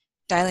disease,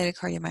 dilated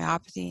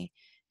cardiomyopathy.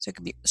 So it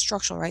can be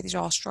structural, right? These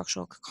are all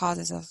structural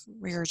causes of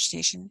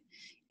regurgitation,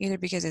 either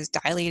because it's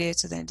dilated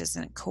so then it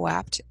doesn't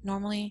coapt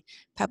normally,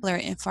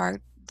 papillary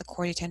infarct, the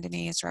chordae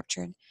tendineae is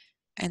ruptured,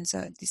 and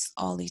so these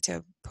all lead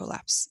to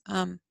prolapse.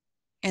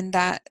 And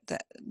that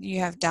you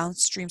have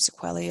downstream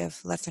sequelae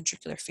of left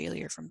ventricular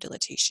failure from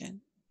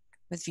dilatation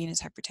with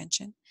venous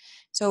hypertension.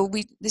 So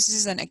this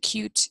is an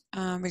acute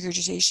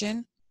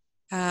regurgitation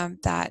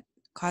that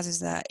causes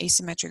the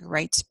asymmetric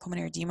right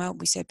pulmonary edema.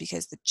 We said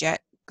because the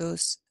jet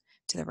goes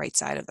to the right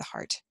side of the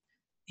heart,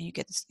 and you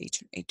get this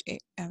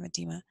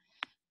edema.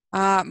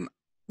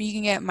 You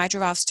can get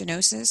mitral valve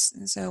stenosis,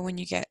 and so when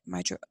you get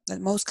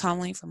most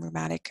commonly from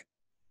rheumatic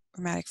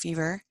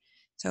fever,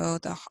 so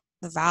the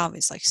valve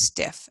is like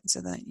stiff, and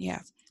so then you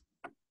have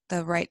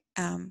the right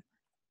the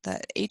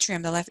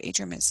left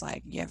atrium is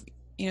like you have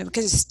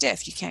because it's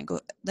stiff, you can't go.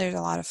 There's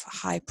a lot of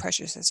high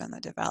pressure system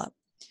that develop.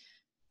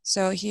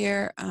 So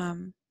here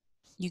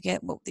you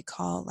get what they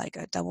call like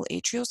a double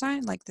atrial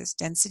sign, like this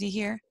density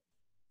here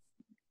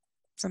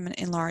from an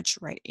enlarged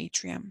right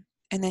atrium,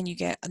 and then you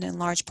get an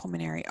enlarged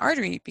pulmonary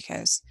artery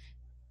because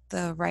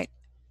the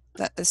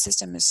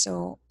system is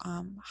so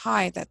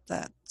high that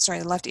the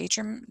left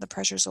atrium, the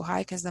pressure is so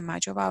high because the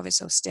mitral valve is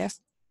so stiff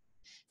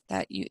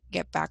that you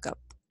get backup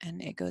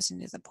and it goes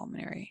into the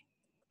pulmonary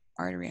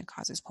artery and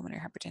causes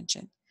pulmonary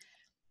hypertension.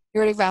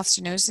 Aortic valve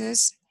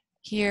stenosis,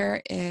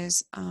 here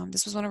is,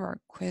 this was one of our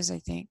quiz, I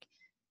think,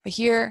 but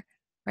here,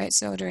 right,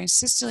 so during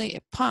systole,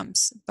 it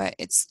pumps, but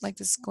it's like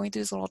this going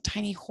through this little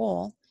tiny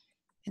hole,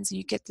 and so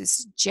you get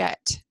this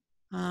jet.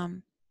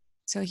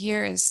 So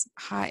here is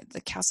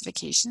the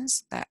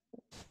calcifications that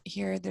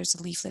here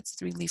there's leaflets,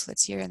 3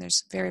 leaflets here, and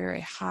there's very,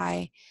 very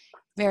high,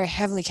 very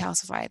heavily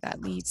calcified that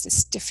leads to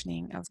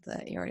stiffening of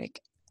the aortic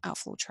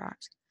outflow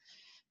tract.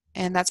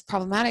 And that's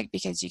problematic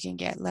because you can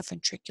get left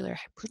ventricular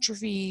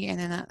hypertrophy, and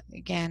then that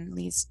again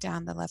leads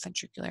down the left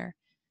ventricular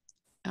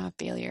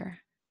failure.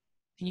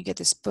 And you get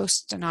this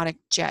post-stenotic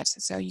jet.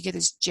 So you get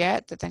this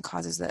jet that then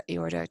causes the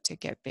aorta to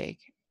get big,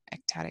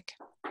 ectatic.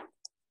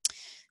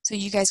 So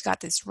you guys got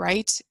this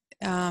right.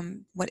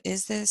 What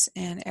is this?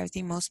 And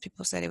everything, most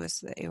people said it was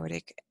the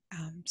aortic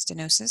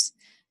stenosis.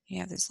 You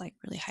have this like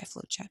really high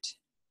flow jet.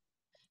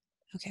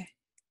 Okay.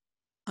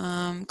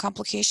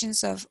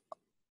 Complications of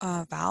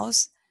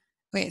valves.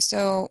 Okay,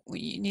 so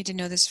you need to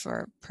know this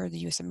per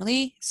the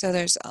USMLE. So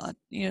there's,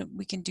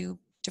 we can do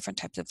different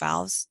types of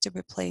valves to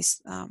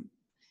replace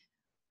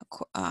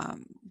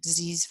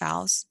disease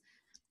valves.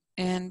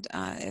 And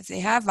if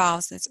they have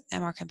valves that's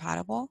MR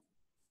compatible.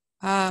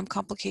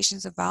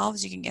 Complications of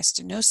valves, you can get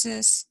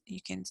stenosis, you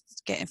can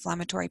get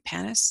inflammatory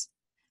pannus,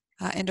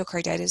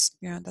 endocarditis,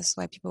 that's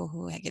why people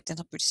who get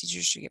dental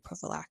procedures should get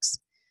prophylaxis.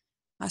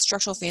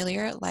 Structural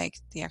failure, like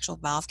the actual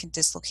valve can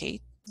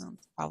dislocate,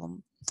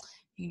 problem.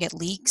 You can get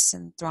leaks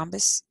and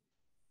thrombus.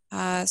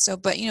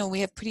 But we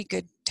have pretty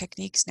good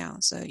techniques now.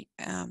 So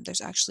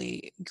there's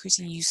actually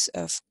increasing use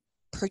of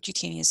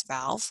percutaneous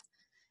valve.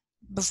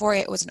 Before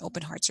it was an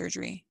open heart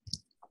surgery.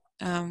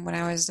 When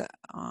I was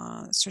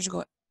a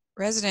surgical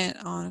resident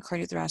on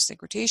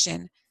cardiothoracic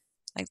rotation,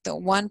 like the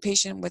one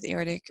patient with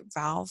aortic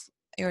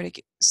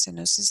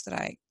stenosis that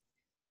I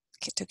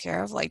took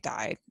care of, like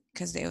died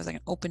because it was like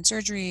an open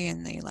surgery,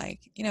 and they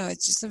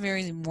it's just a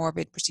very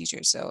morbid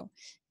procedure. So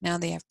now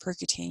they have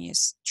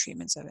percutaneous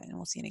treatments of it, and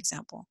we'll see an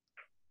example.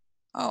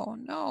 Oh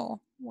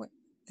no, what,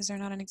 is there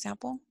not an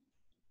example?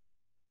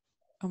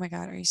 Oh my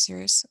God, are you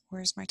serious?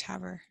 Where's my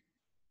TAVR?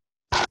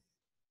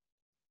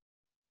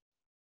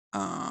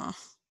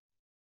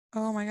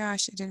 Oh my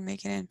gosh, it didn't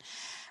make it in.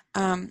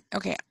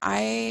 Okay,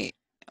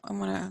 I'm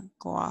gonna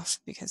go off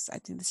because I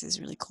think this is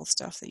really cool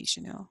stuff that you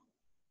should know.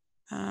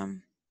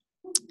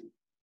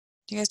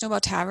 Do you guys know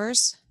about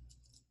TAVRs?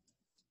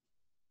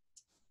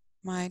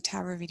 My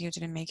TAVR video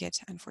didn't make it,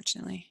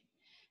 unfortunately.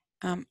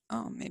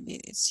 Oh,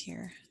 maybe it's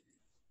here.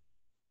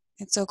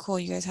 It's so cool.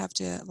 You guys have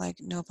to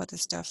know about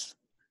this stuff.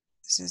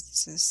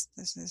 This is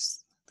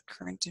the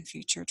current and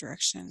future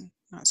direction,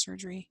 not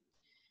surgery.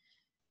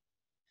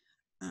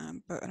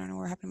 But I don't know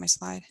what happened to my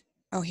slide.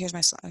 Oh, here's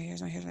my slide. Oh,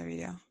 here's my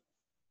video.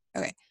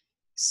 Okay,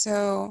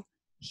 so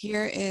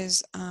here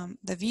is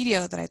the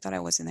video that I thought I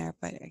was in there,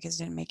 but I guess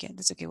it didn't make it.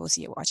 That's okay. We'll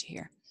see it. Watch it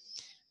here.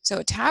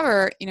 So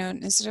TAVR,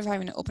 instead of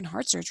having an open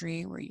heart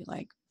surgery where you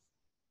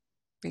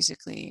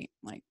basically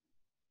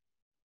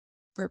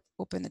rip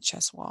open the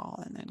chest wall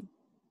and then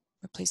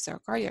replace their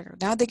cardiac,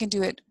 now they can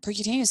do it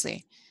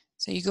percutaneously.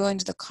 So you go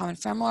into the common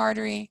femoral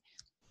artery,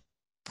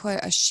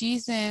 put a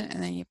sheath in,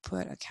 and then you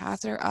put a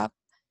catheter up,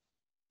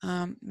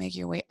 Make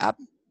your way up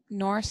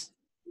north.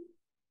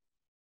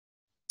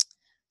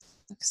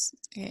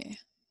 Okay.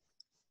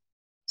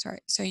 Sorry.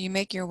 So you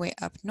make your way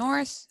up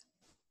north,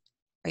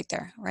 right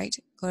there, right?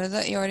 Go to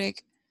the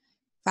aortic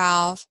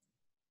valve,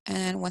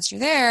 and once you're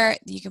there,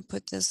 you can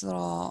put this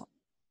little,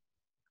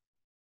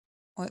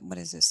 what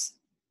is this?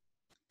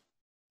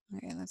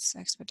 Okay, let's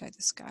expedite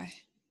this guy.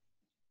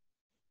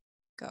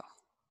 Go.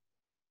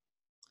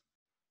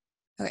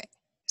 Okay.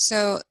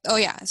 So, oh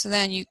yeah, so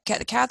then you get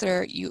the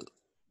catheter, you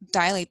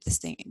dilate this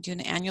thing, do an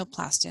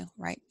annuloplasty,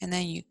 right? And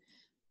then you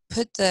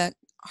put the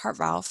heart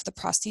valve, the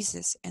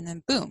prosthesis, and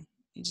then boom,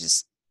 you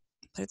just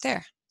put it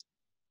there.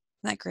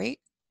 Isn't that great?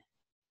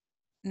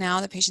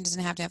 Now the patient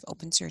doesn't have to have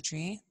open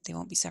surgery. They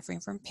won't be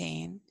suffering from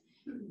pain.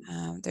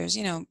 There's,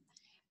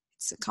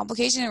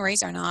 complication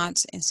rates are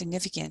not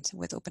insignificant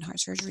with open heart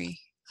surgery,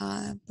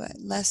 but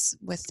less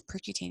with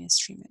percutaneous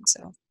treatment.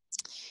 So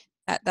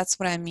that's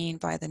what I mean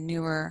by the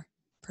newer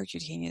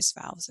percutaneous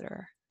valves that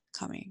are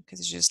coming, because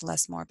it's just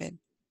less morbid.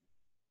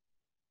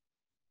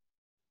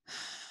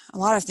 A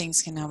lot of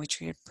things can now be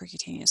treated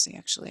percutaneously,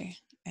 actually,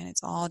 and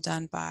it's all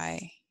done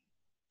by,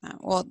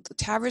 well, the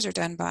TAVRs are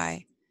done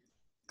by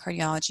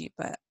cardiology,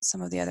 but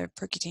some of the other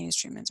percutaneous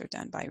treatments are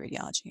done by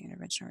radiology,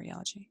 interventional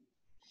radiology.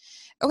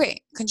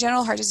 Okay,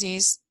 congenital heart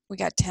disease, we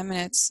got 10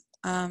 minutes.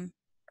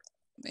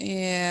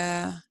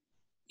 Yeah,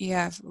 you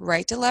have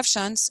right to left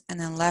shunts and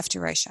then left to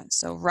right shunts.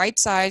 So right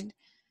side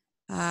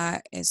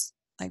is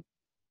like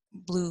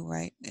blue,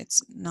 right?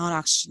 It's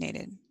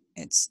non-oxygenated.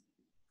 It's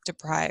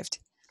deprived.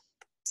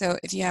 So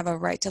if you have a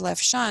right to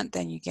left shunt,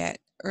 then you get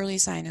early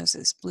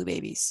cyanosis, blue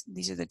babies.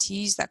 These are the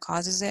T's that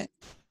causes it.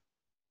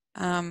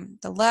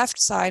 The left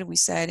side, we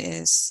said,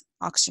 is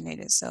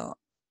oxygenated. So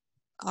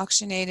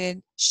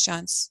oxygenated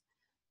shunts,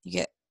 you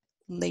get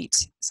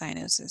late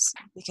cyanosis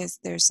because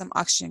there's some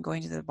oxygen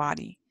going to the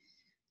body.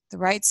 The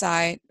right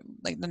side,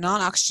 like the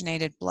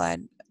non-oxygenated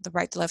blood, the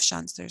right to left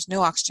shunts, there's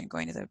no oxygen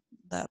going to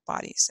the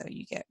body, so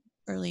you get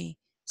early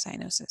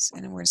cyanosis.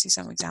 And we're going to see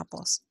some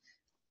examples.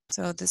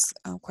 So this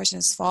question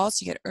is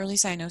false. You get early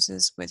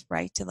cyanosis with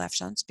right to left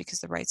shunts because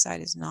the right side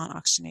is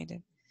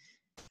non-oxygenated.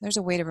 There's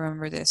a way to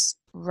remember this.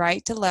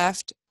 Right to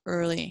left,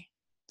 early.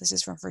 This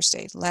is from first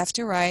aid. Left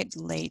to right,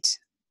 late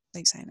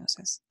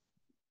cyanosis.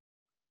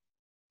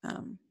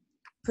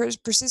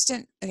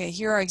 Persistent, okay,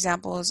 here are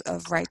examples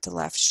of right to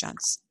left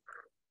shunts.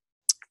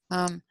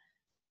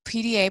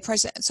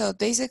 PDA, so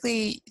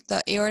basically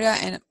the aorta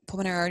and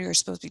pulmonary artery are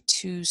supposed to be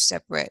two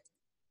separate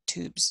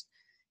tubes.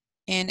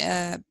 In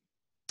a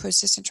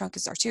persistent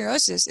truncus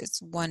arteriosus,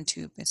 it's one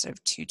tube instead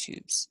of two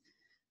tubes.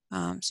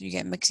 So you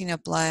get mixing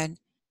of blood,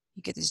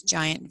 you get this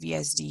giant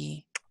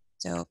VSD,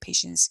 so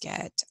patients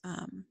get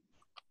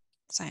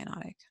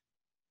cyanotic.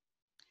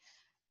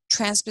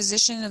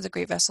 Transposition of the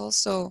great vessels,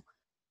 so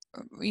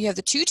you have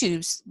the two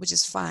tubes, which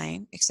is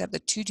fine, except the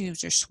two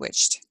tubes are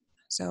switched.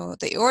 So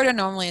the aorta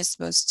normally is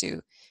supposed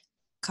to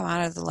come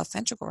out of the left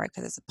ventricle, right,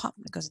 because it's a pump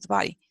that goes to the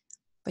body.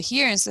 But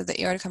here, instead of the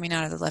aorta coming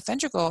out of the left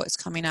ventricle, it's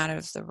coming out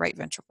of the right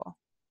ventricle,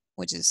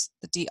 which is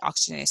the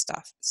deoxygenated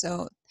stuff.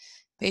 So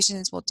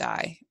patients will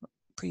die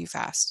pretty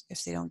fast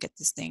if they don't get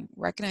this thing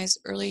recognized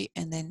early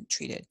and then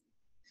treated.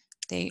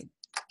 They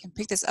can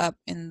pick this up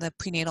in the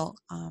prenatal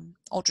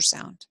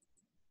ultrasound.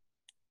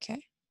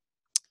 Okay.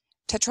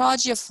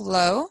 Tetralogy of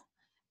flow.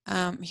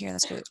 Here,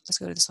 let's go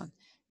to this one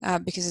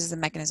because this is the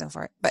mechanism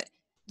for it. But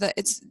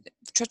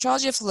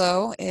tetralogy of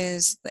flow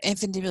is the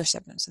infundibular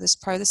septum. So this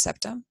part of the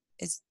septum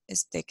is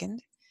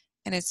thickened,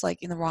 and it's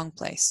like in the wrong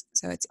place.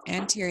 So it's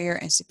anterior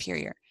and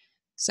superior.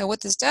 So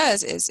what this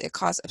does is it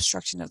causes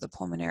obstruction of the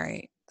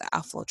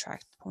outflow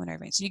tract, pulmonary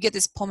vein. So you get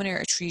this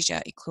pulmonary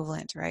atresia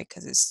equivalent, right?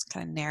 Because it's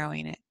kind of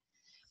narrowing it.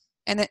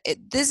 And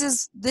this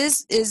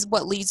is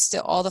what leads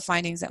to all the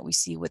findings that we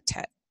see with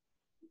TET.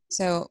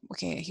 So,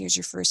 okay, here's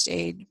your first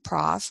aid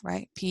prof,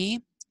 right?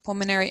 P,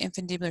 pulmonary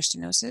infundibular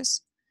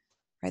stenosis,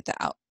 right?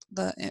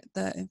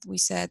 We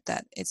said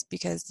that it's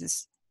because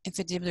this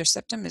infundibular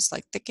septum is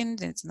like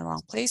thickened and it's in the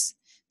wrong place.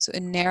 So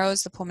it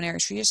narrows the pulmonary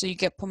atresia. So you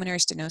get pulmonary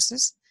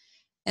stenosis,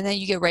 and then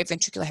you get right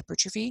ventricular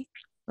hypertrophy.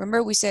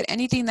 Remember, we said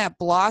anything that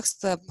blocks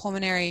the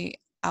pulmonary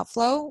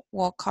outflow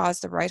will cause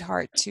the right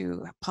heart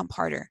to pump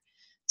harder.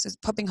 So it's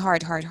pumping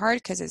hard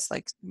because it's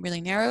like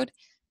really narrowed,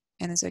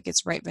 and then so it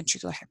gets right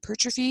ventricular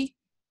hypertrophy.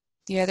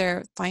 The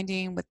other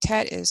finding with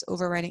TET is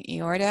overriding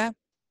aorta.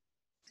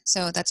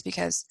 So that's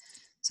because,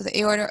 so the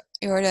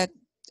aorta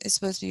is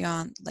supposed to be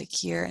on like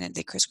here and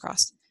they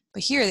crisscross.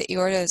 But here the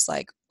aorta is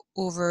like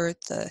over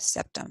the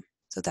septum.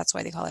 So that's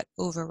why they call it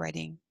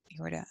overriding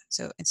aorta.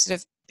 So instead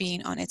of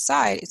being on its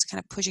side, it's kind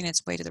of pushing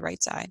its way to the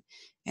right side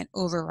and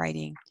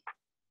overriding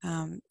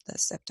the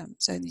septum.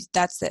 So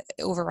that's the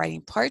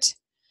overriding part.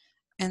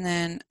 And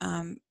then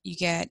you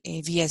get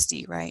a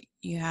VSD, right?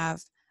 You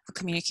have a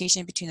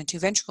communication between the two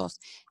ventricles,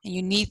 and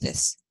you need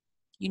this.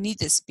 You need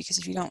this because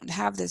if you don't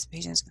have this, the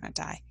patient is going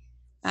to die.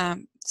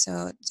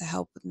 So to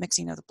help with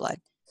mixing of the blood.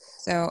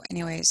 So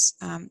anyways,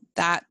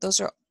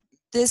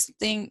 this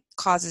thing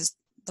causes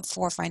the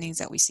 4 findings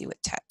that we see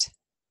with TET.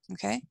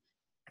 Okay.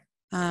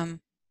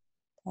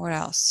 What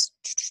else?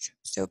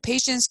 So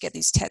patients get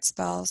these TET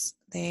spells.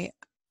 They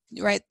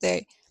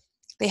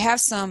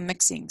have some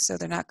mixing, so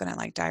they're not going to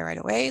like die right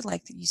away,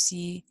 like you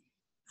see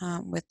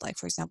with, like,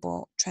 for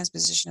example,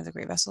 transposition of the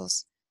great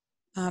vessels.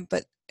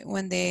 But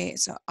when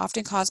so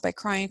often caused by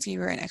crying,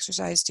 fever, and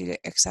exercise due to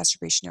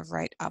exacerbation of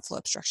right outflow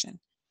obstruction.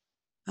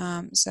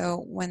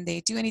 So when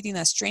they do anything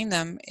that strain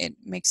them, it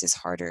makes it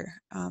harder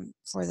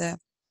for the,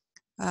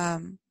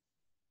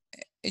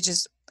 it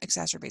just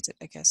exacerbates it,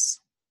 I guess.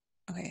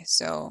 Okay,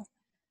 so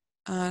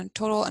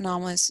total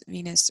anomalous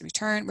venous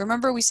return.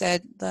 Remember we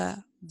said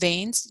the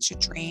veins should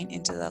drain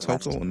into the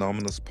Total left.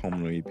 anomalous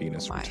pulmonary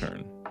venous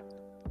return.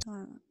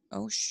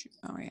 Oh, shoot.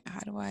 All right,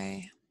 how do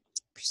I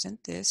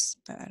present this?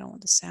 But I don't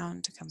want the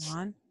sound to come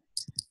on.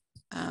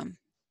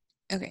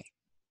 Okay,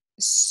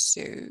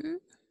 so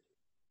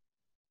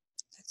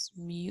let's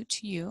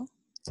mute you.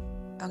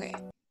 Okay.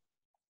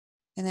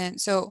 And then,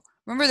 so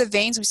remember the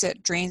veins we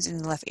said drains in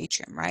the left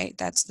atrium, right?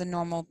 That's the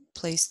normal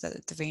place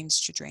that the veins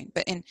should drain.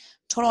 But in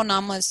total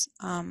anomalous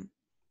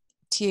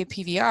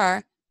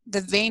TAPVR,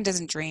 the vein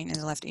doesn't drain in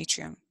the left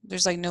atrium.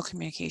 There's like no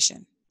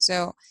communication.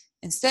 So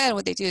instead,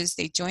 what they do is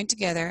they join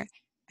together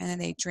and then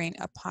they drain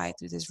up high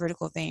through this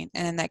vertical vein,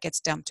 and then that gets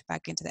dumped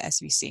back into the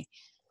SVC.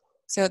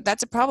 So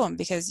that's a problem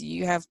because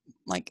you have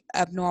like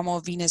abnormal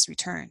venous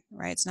return,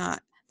 right? It's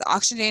not, the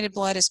oxygenated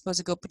blood is supposed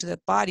to go to the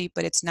body,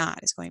 but it's not.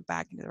 It's going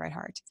back into the right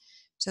heart.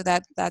 So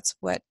that's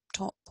what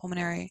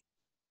pulmonary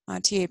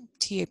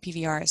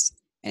TAPVR is.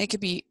 And it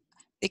could be,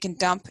 it can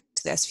dump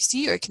to the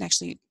SVC, or it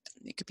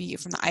could be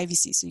from the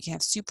IVC. So you can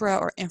have supra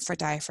or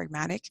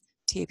infradiaphragmatic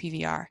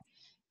TAPVR.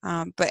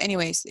 But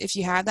anyways, if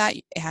you have that,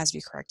 it has to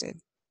be corrected.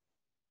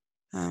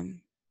 I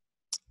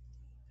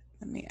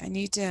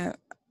need to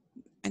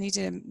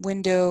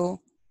window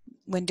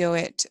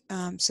it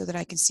so that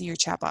I can see your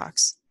chat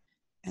box.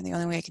 And the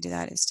only way I can do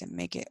that is to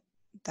make it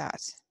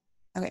that.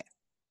 Okay.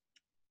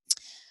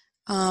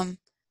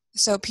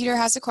 So Peter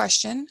has a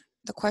question.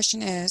 The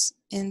question is,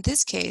 in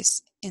this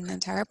case, in the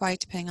entire body,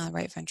 depending on the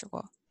right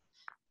ventricle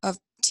of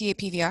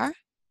TAPVR,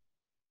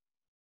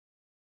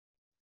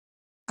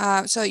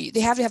 so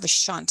they have to have a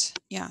shunt.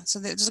 Yeah, so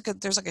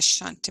there's like a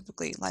shunt,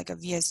 typically like a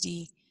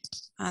VSD,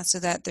 so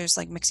that there's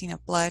like mixing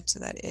of blood so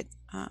that it,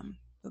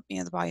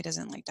 the body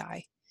doesn't like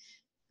die.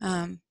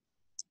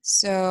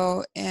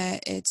 So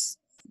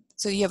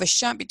you have a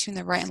shunt between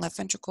the right and left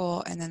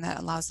ventricle, and then that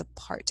allows the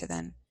heart to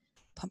then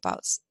pump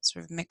out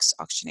sort of mixed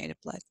oxygenated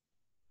blood.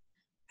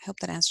 I hope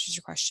that answers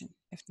your question.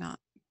 If not,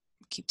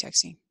 keep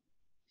texting.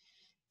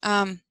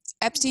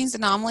 Epstein's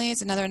anomaly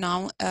is another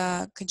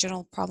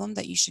congenital problem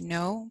that you should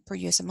know per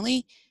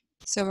USMLE.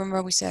 So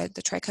remember we said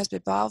the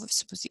tricuspid valve is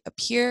supposed to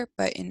appear,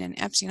 but in an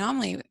Epstein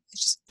anomaly,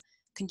 it's just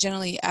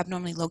congenitally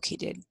abnormally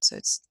located. So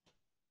it's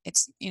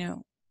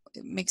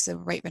it makes the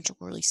right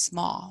ventricle really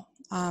small.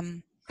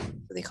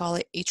 They call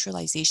it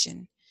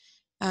atrialization.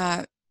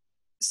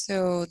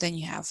 So then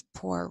you have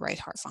poor right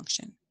heart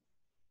function.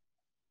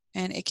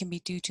 And it can be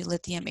due to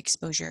lithium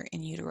exposure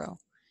in utero.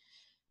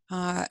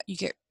 You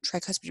get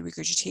tricuspid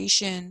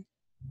regurgitation.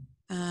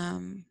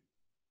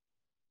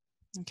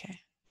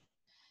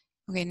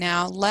 Okay,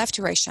 now left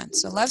to right shunt.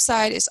 So left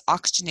side is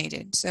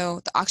oxygenated. So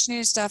the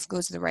oxygenated stuff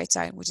goes to the right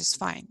side, which is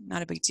fine,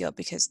 not a big deal,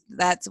 because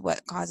that's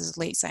what causes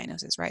late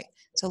cyanosis, right?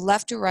 So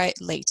left to right,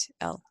 late,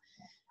 L.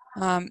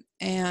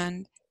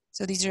 And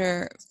so these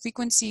are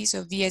frequencies,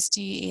 so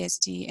VSD,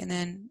 ASD, and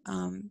then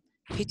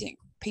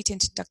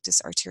patent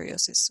ductus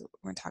arteriosus. So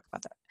we're going to talk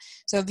about that.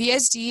 So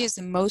VSD is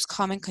the most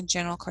common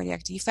congenital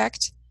cardiac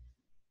defect.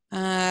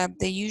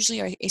 They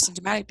usually are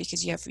asymptomatic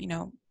because you have,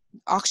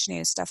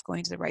 oxygenated stuff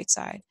going to the right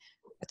side,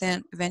 but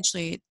then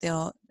eventually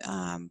they'll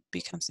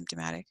become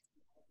symptomatic.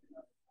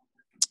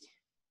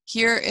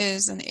 Here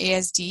is an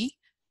ASD.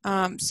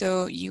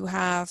 So you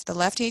have the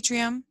left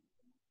atrium,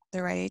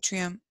 the right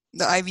atrium,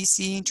 the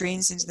IVC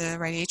drains into the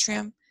right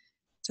atrium.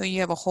 So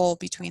you have a hole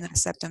between the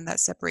septum that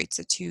separates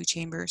the two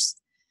chambers.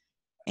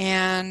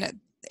 And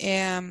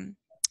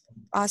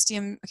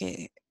ostium,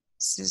 okay,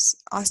 this is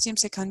ostium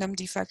secundum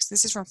defects.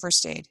 This is from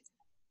first aid.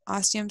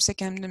 Ostium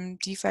secundum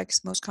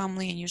defects most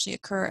commonly and usually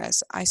occur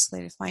as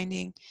isolated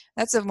finding.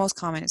 That's the most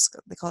common.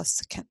 They call it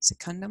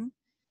secundum.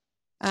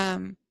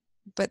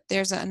 But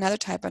there's another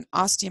type, an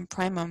ostium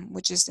primum,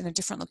 which is in a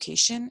different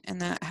location, and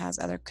that has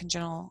other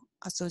congenital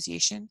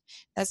association.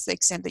 That's the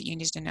extent that you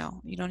need to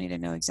know. You don't need to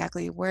know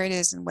exactly where it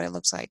is and what it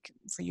looks like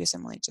for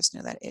USMLE. Just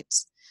know that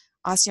it's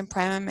ostium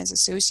primum is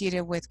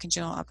associated with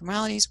congenital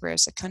abnormalities,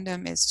 whereas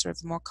secundum is sort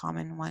of the more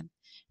common one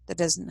that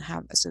doesn't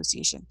have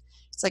association.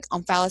 It's like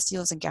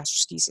omphalocele and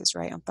gastroschisis,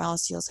 right?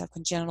 Omphalocele have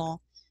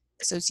congenital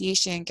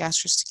association,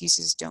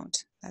 gastroschisis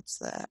don't. That's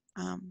the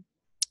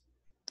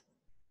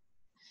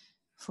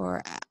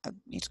for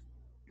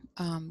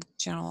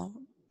general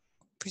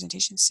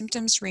presentation.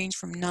 Symptoms range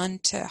from none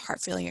to heart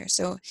failure.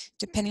 So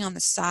depending on the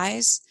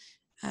size,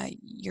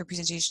 your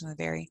presentation will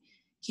vary.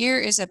 Here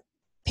is a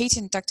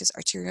patent ductus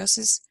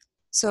arteriosus.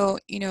 So,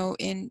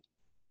 in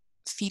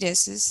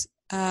fetuses,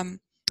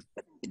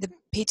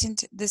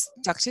 this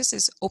ductus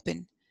is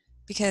open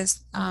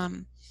because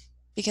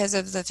because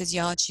of the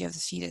physiology of the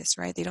fetus,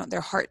 right?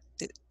 Their heart,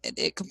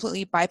 it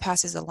completely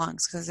bypasses the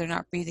lungs because they're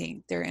not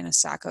breathing. They're in a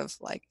sac of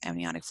like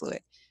amniotic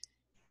fluid.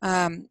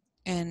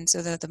 And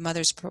so the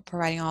mother's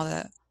providing all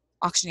the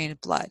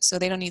oxygenated blood. So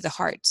they don't need the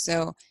heart.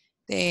 So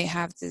they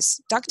have this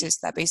ductus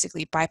that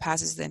basically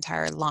bypasses the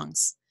entire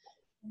lungs.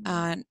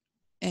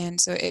 And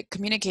so it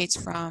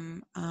communicates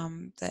from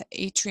the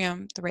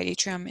atrium, the right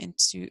atrium,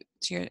 to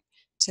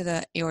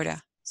the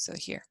aorta. So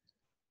here.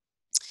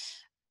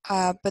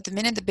 But the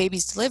minute the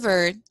baby's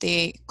delivered,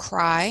 they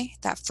cry.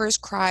 That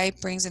first cry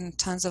brings in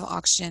tons of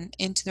oxygen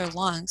into their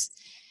lungs,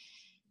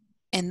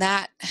 and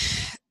that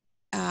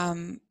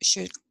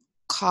should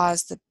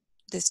cause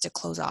this to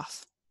close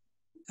off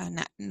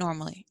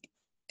normally.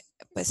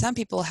 But some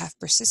people have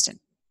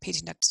persistent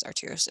patent ductus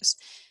arteriosus.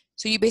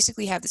 So you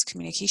basically have this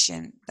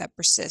communication that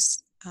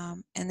persists,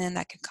 and then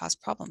that can cause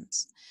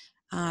problems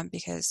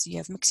because you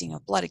have mixing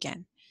of blood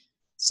again.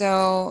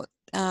 So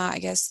I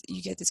guess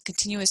you get this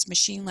continuous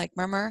machine-like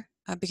murmur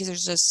because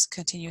there's just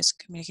continuous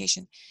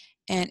communication,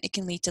 and it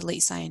can lead to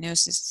late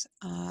cyanosis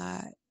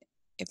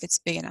if it's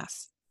big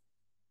enough.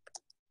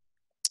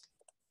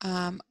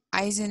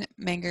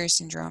 Eisenmenger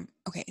syndrome.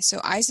 Okay, so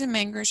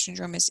Eisenmenger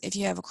syndrome is if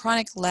you have a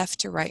chronic left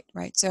to right,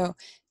 right? So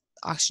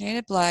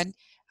oxygenated blood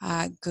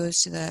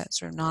goes to the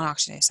sort of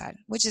non-oxygenated side,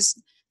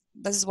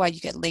 this is why you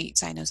get late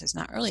cyanosis,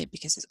 not early,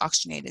 because it's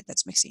oxygenated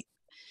that's mixing.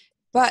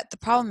 But the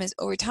problem is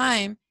over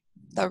time,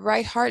 the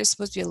right heart is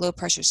supposed to be a low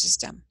pressure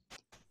system.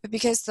 But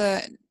because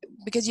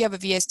you have a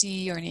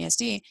VSD or an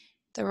ASD,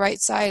 the right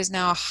side is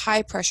now a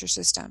high pressure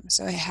system.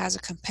 So it has a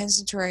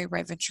compensatory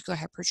right ventricular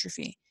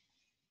hypertrophy.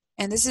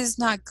 And this is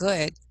not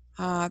good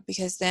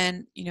because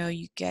then,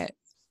 you get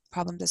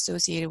problems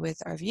associated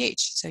with RVH.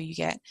 So you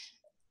get,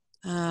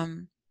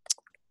 the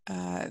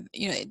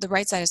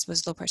right side is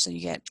supposed to low pressure. So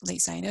you get late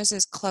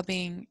cyanosis,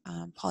 clubbing,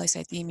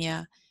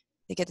 polycythemia.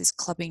 They get this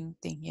clubbing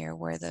thing here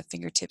where the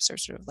fingertips are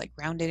sort of like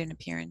rounded in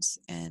appearance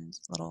and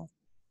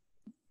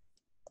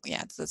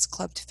those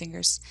clubbed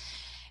fingers.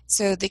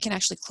 So they can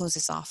actually close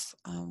this off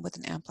with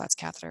an Amplatz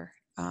catheter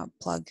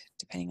plug,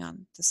 depending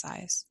on the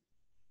size.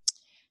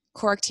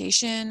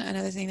 Coarctation,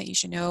 another thing that you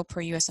should know per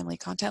USMLE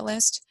content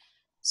list.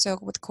 So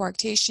with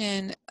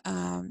coarctation,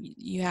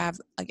 you have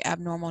like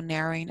abnormal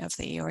narrowing of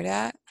the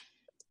aorta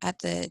at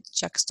the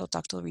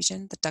juxtaductal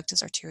region, the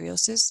ductus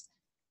arteriosus.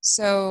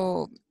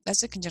 So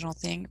that's a congenital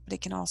thing, but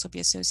it can also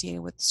be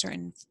associated with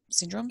certain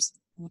syndromes.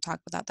 We'll talk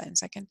about that in a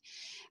second.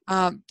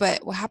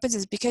 But what happens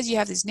is because you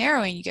have this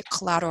narrowing, you get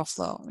collateral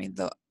flow. I mean,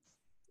 the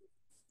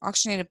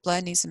oxygenated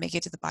blood needs to make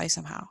it to the body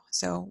somehow.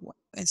 So what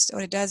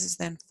it does is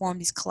then form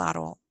these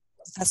collateral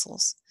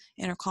vessels,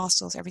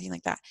 intercostals, everything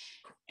like that.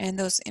 And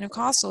those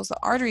intercostals, the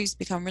arteries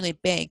become really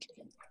big.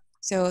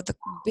 So the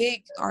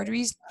big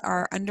arteries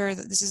are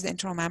this is the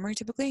internal mammary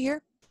typically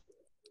here.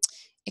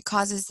 It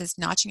causes this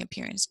notching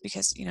appearance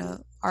because,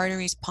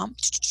 arteries pump,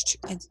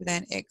 and so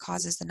then it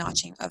causes the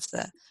notching of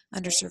the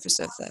undersurface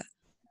of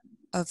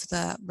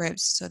the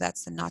ribs. So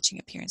that's the notching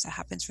appearance that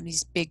happens from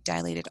these big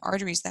dilated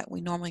arteries that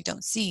we normally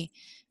don't see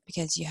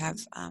because you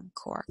have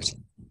coarced.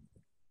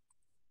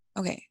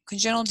 Okay,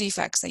 congenital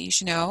defects that you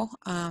should know.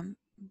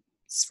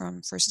 It's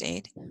from first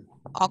aid.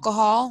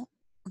 Alcohol,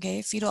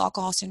 okay, fetal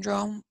alcohol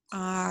syndrome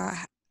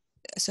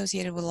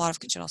associated with a lot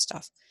of congenital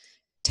stuff.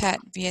 TET,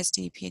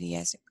 VSD,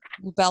 PDS,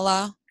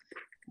 rubella,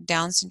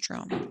 Down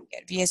syndrome,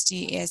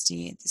 VSD,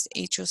 ASD, this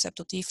atrial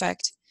septal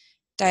defect.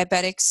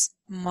 Diabetics,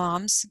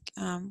 moms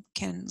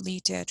can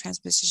lead to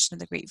transposition of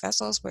the great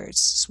vessels where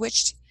it's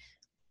switched.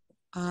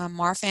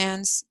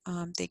 Marfans,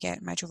 they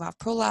get mitral valve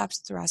prolapse,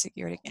 thoracic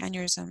aortic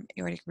aneurysm,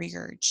 aortic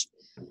regurg.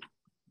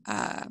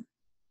 And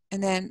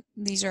then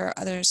these are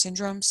other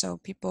syndromes. So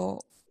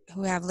people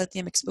who have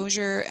lithium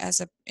exposure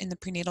in the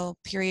prenatal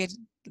period,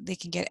 they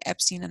can get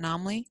Epstein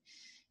anomaly.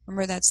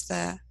 Remember, that's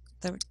the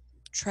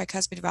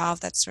tricuspid valve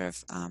that's sort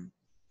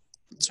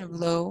of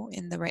low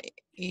in the right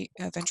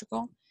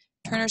ventricle.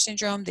 Turner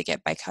syndrome, they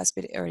get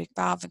bicuspid aortic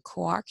valve and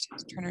coarced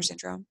Turner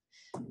syndrome.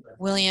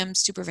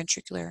 Williams,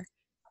 supraventricular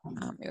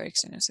aortic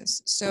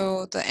stenosis.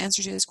 So the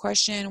answer to this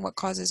question, what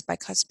causes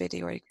bicuspid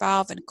aortic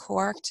valve and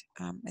coarced?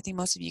 I think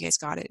most of you guys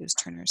got it. It was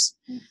Turner's.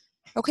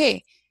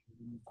 Okay,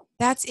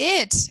 that's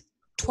it.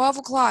 12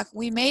 o'clock.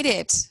 We made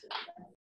it.